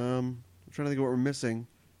 Mm-hmm. I'm trying to think of what we're missing.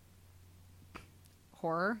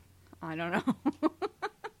 Horror? I don't know.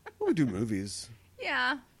 Well, we do movies.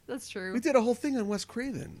 Yeah, that's true. We did a whole thing on Wes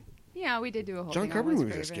Craven. Yeah, we did do a whole John thing Carpenter on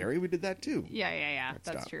Wes movies Craven. are scary. We did that too. Yeah.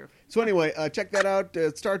 That's true. So anyway, check that out.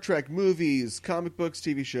 Star Trek, movies, comic books,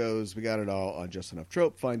 TV shows. We got it all on Just Enough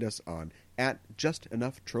Trope. Find us on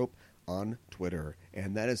 @JustEnoughTrope on Twitter.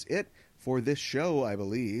 And that is it for this show, I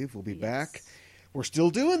believe. We'll be back. We're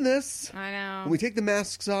still doing this. I know. When we take the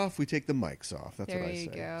masks off, we take the mics off. That's what I say.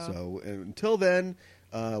 Go. So until then,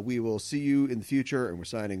 we will see you in the future, and we're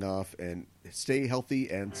signing off. And stay healthy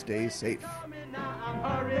and stay safe.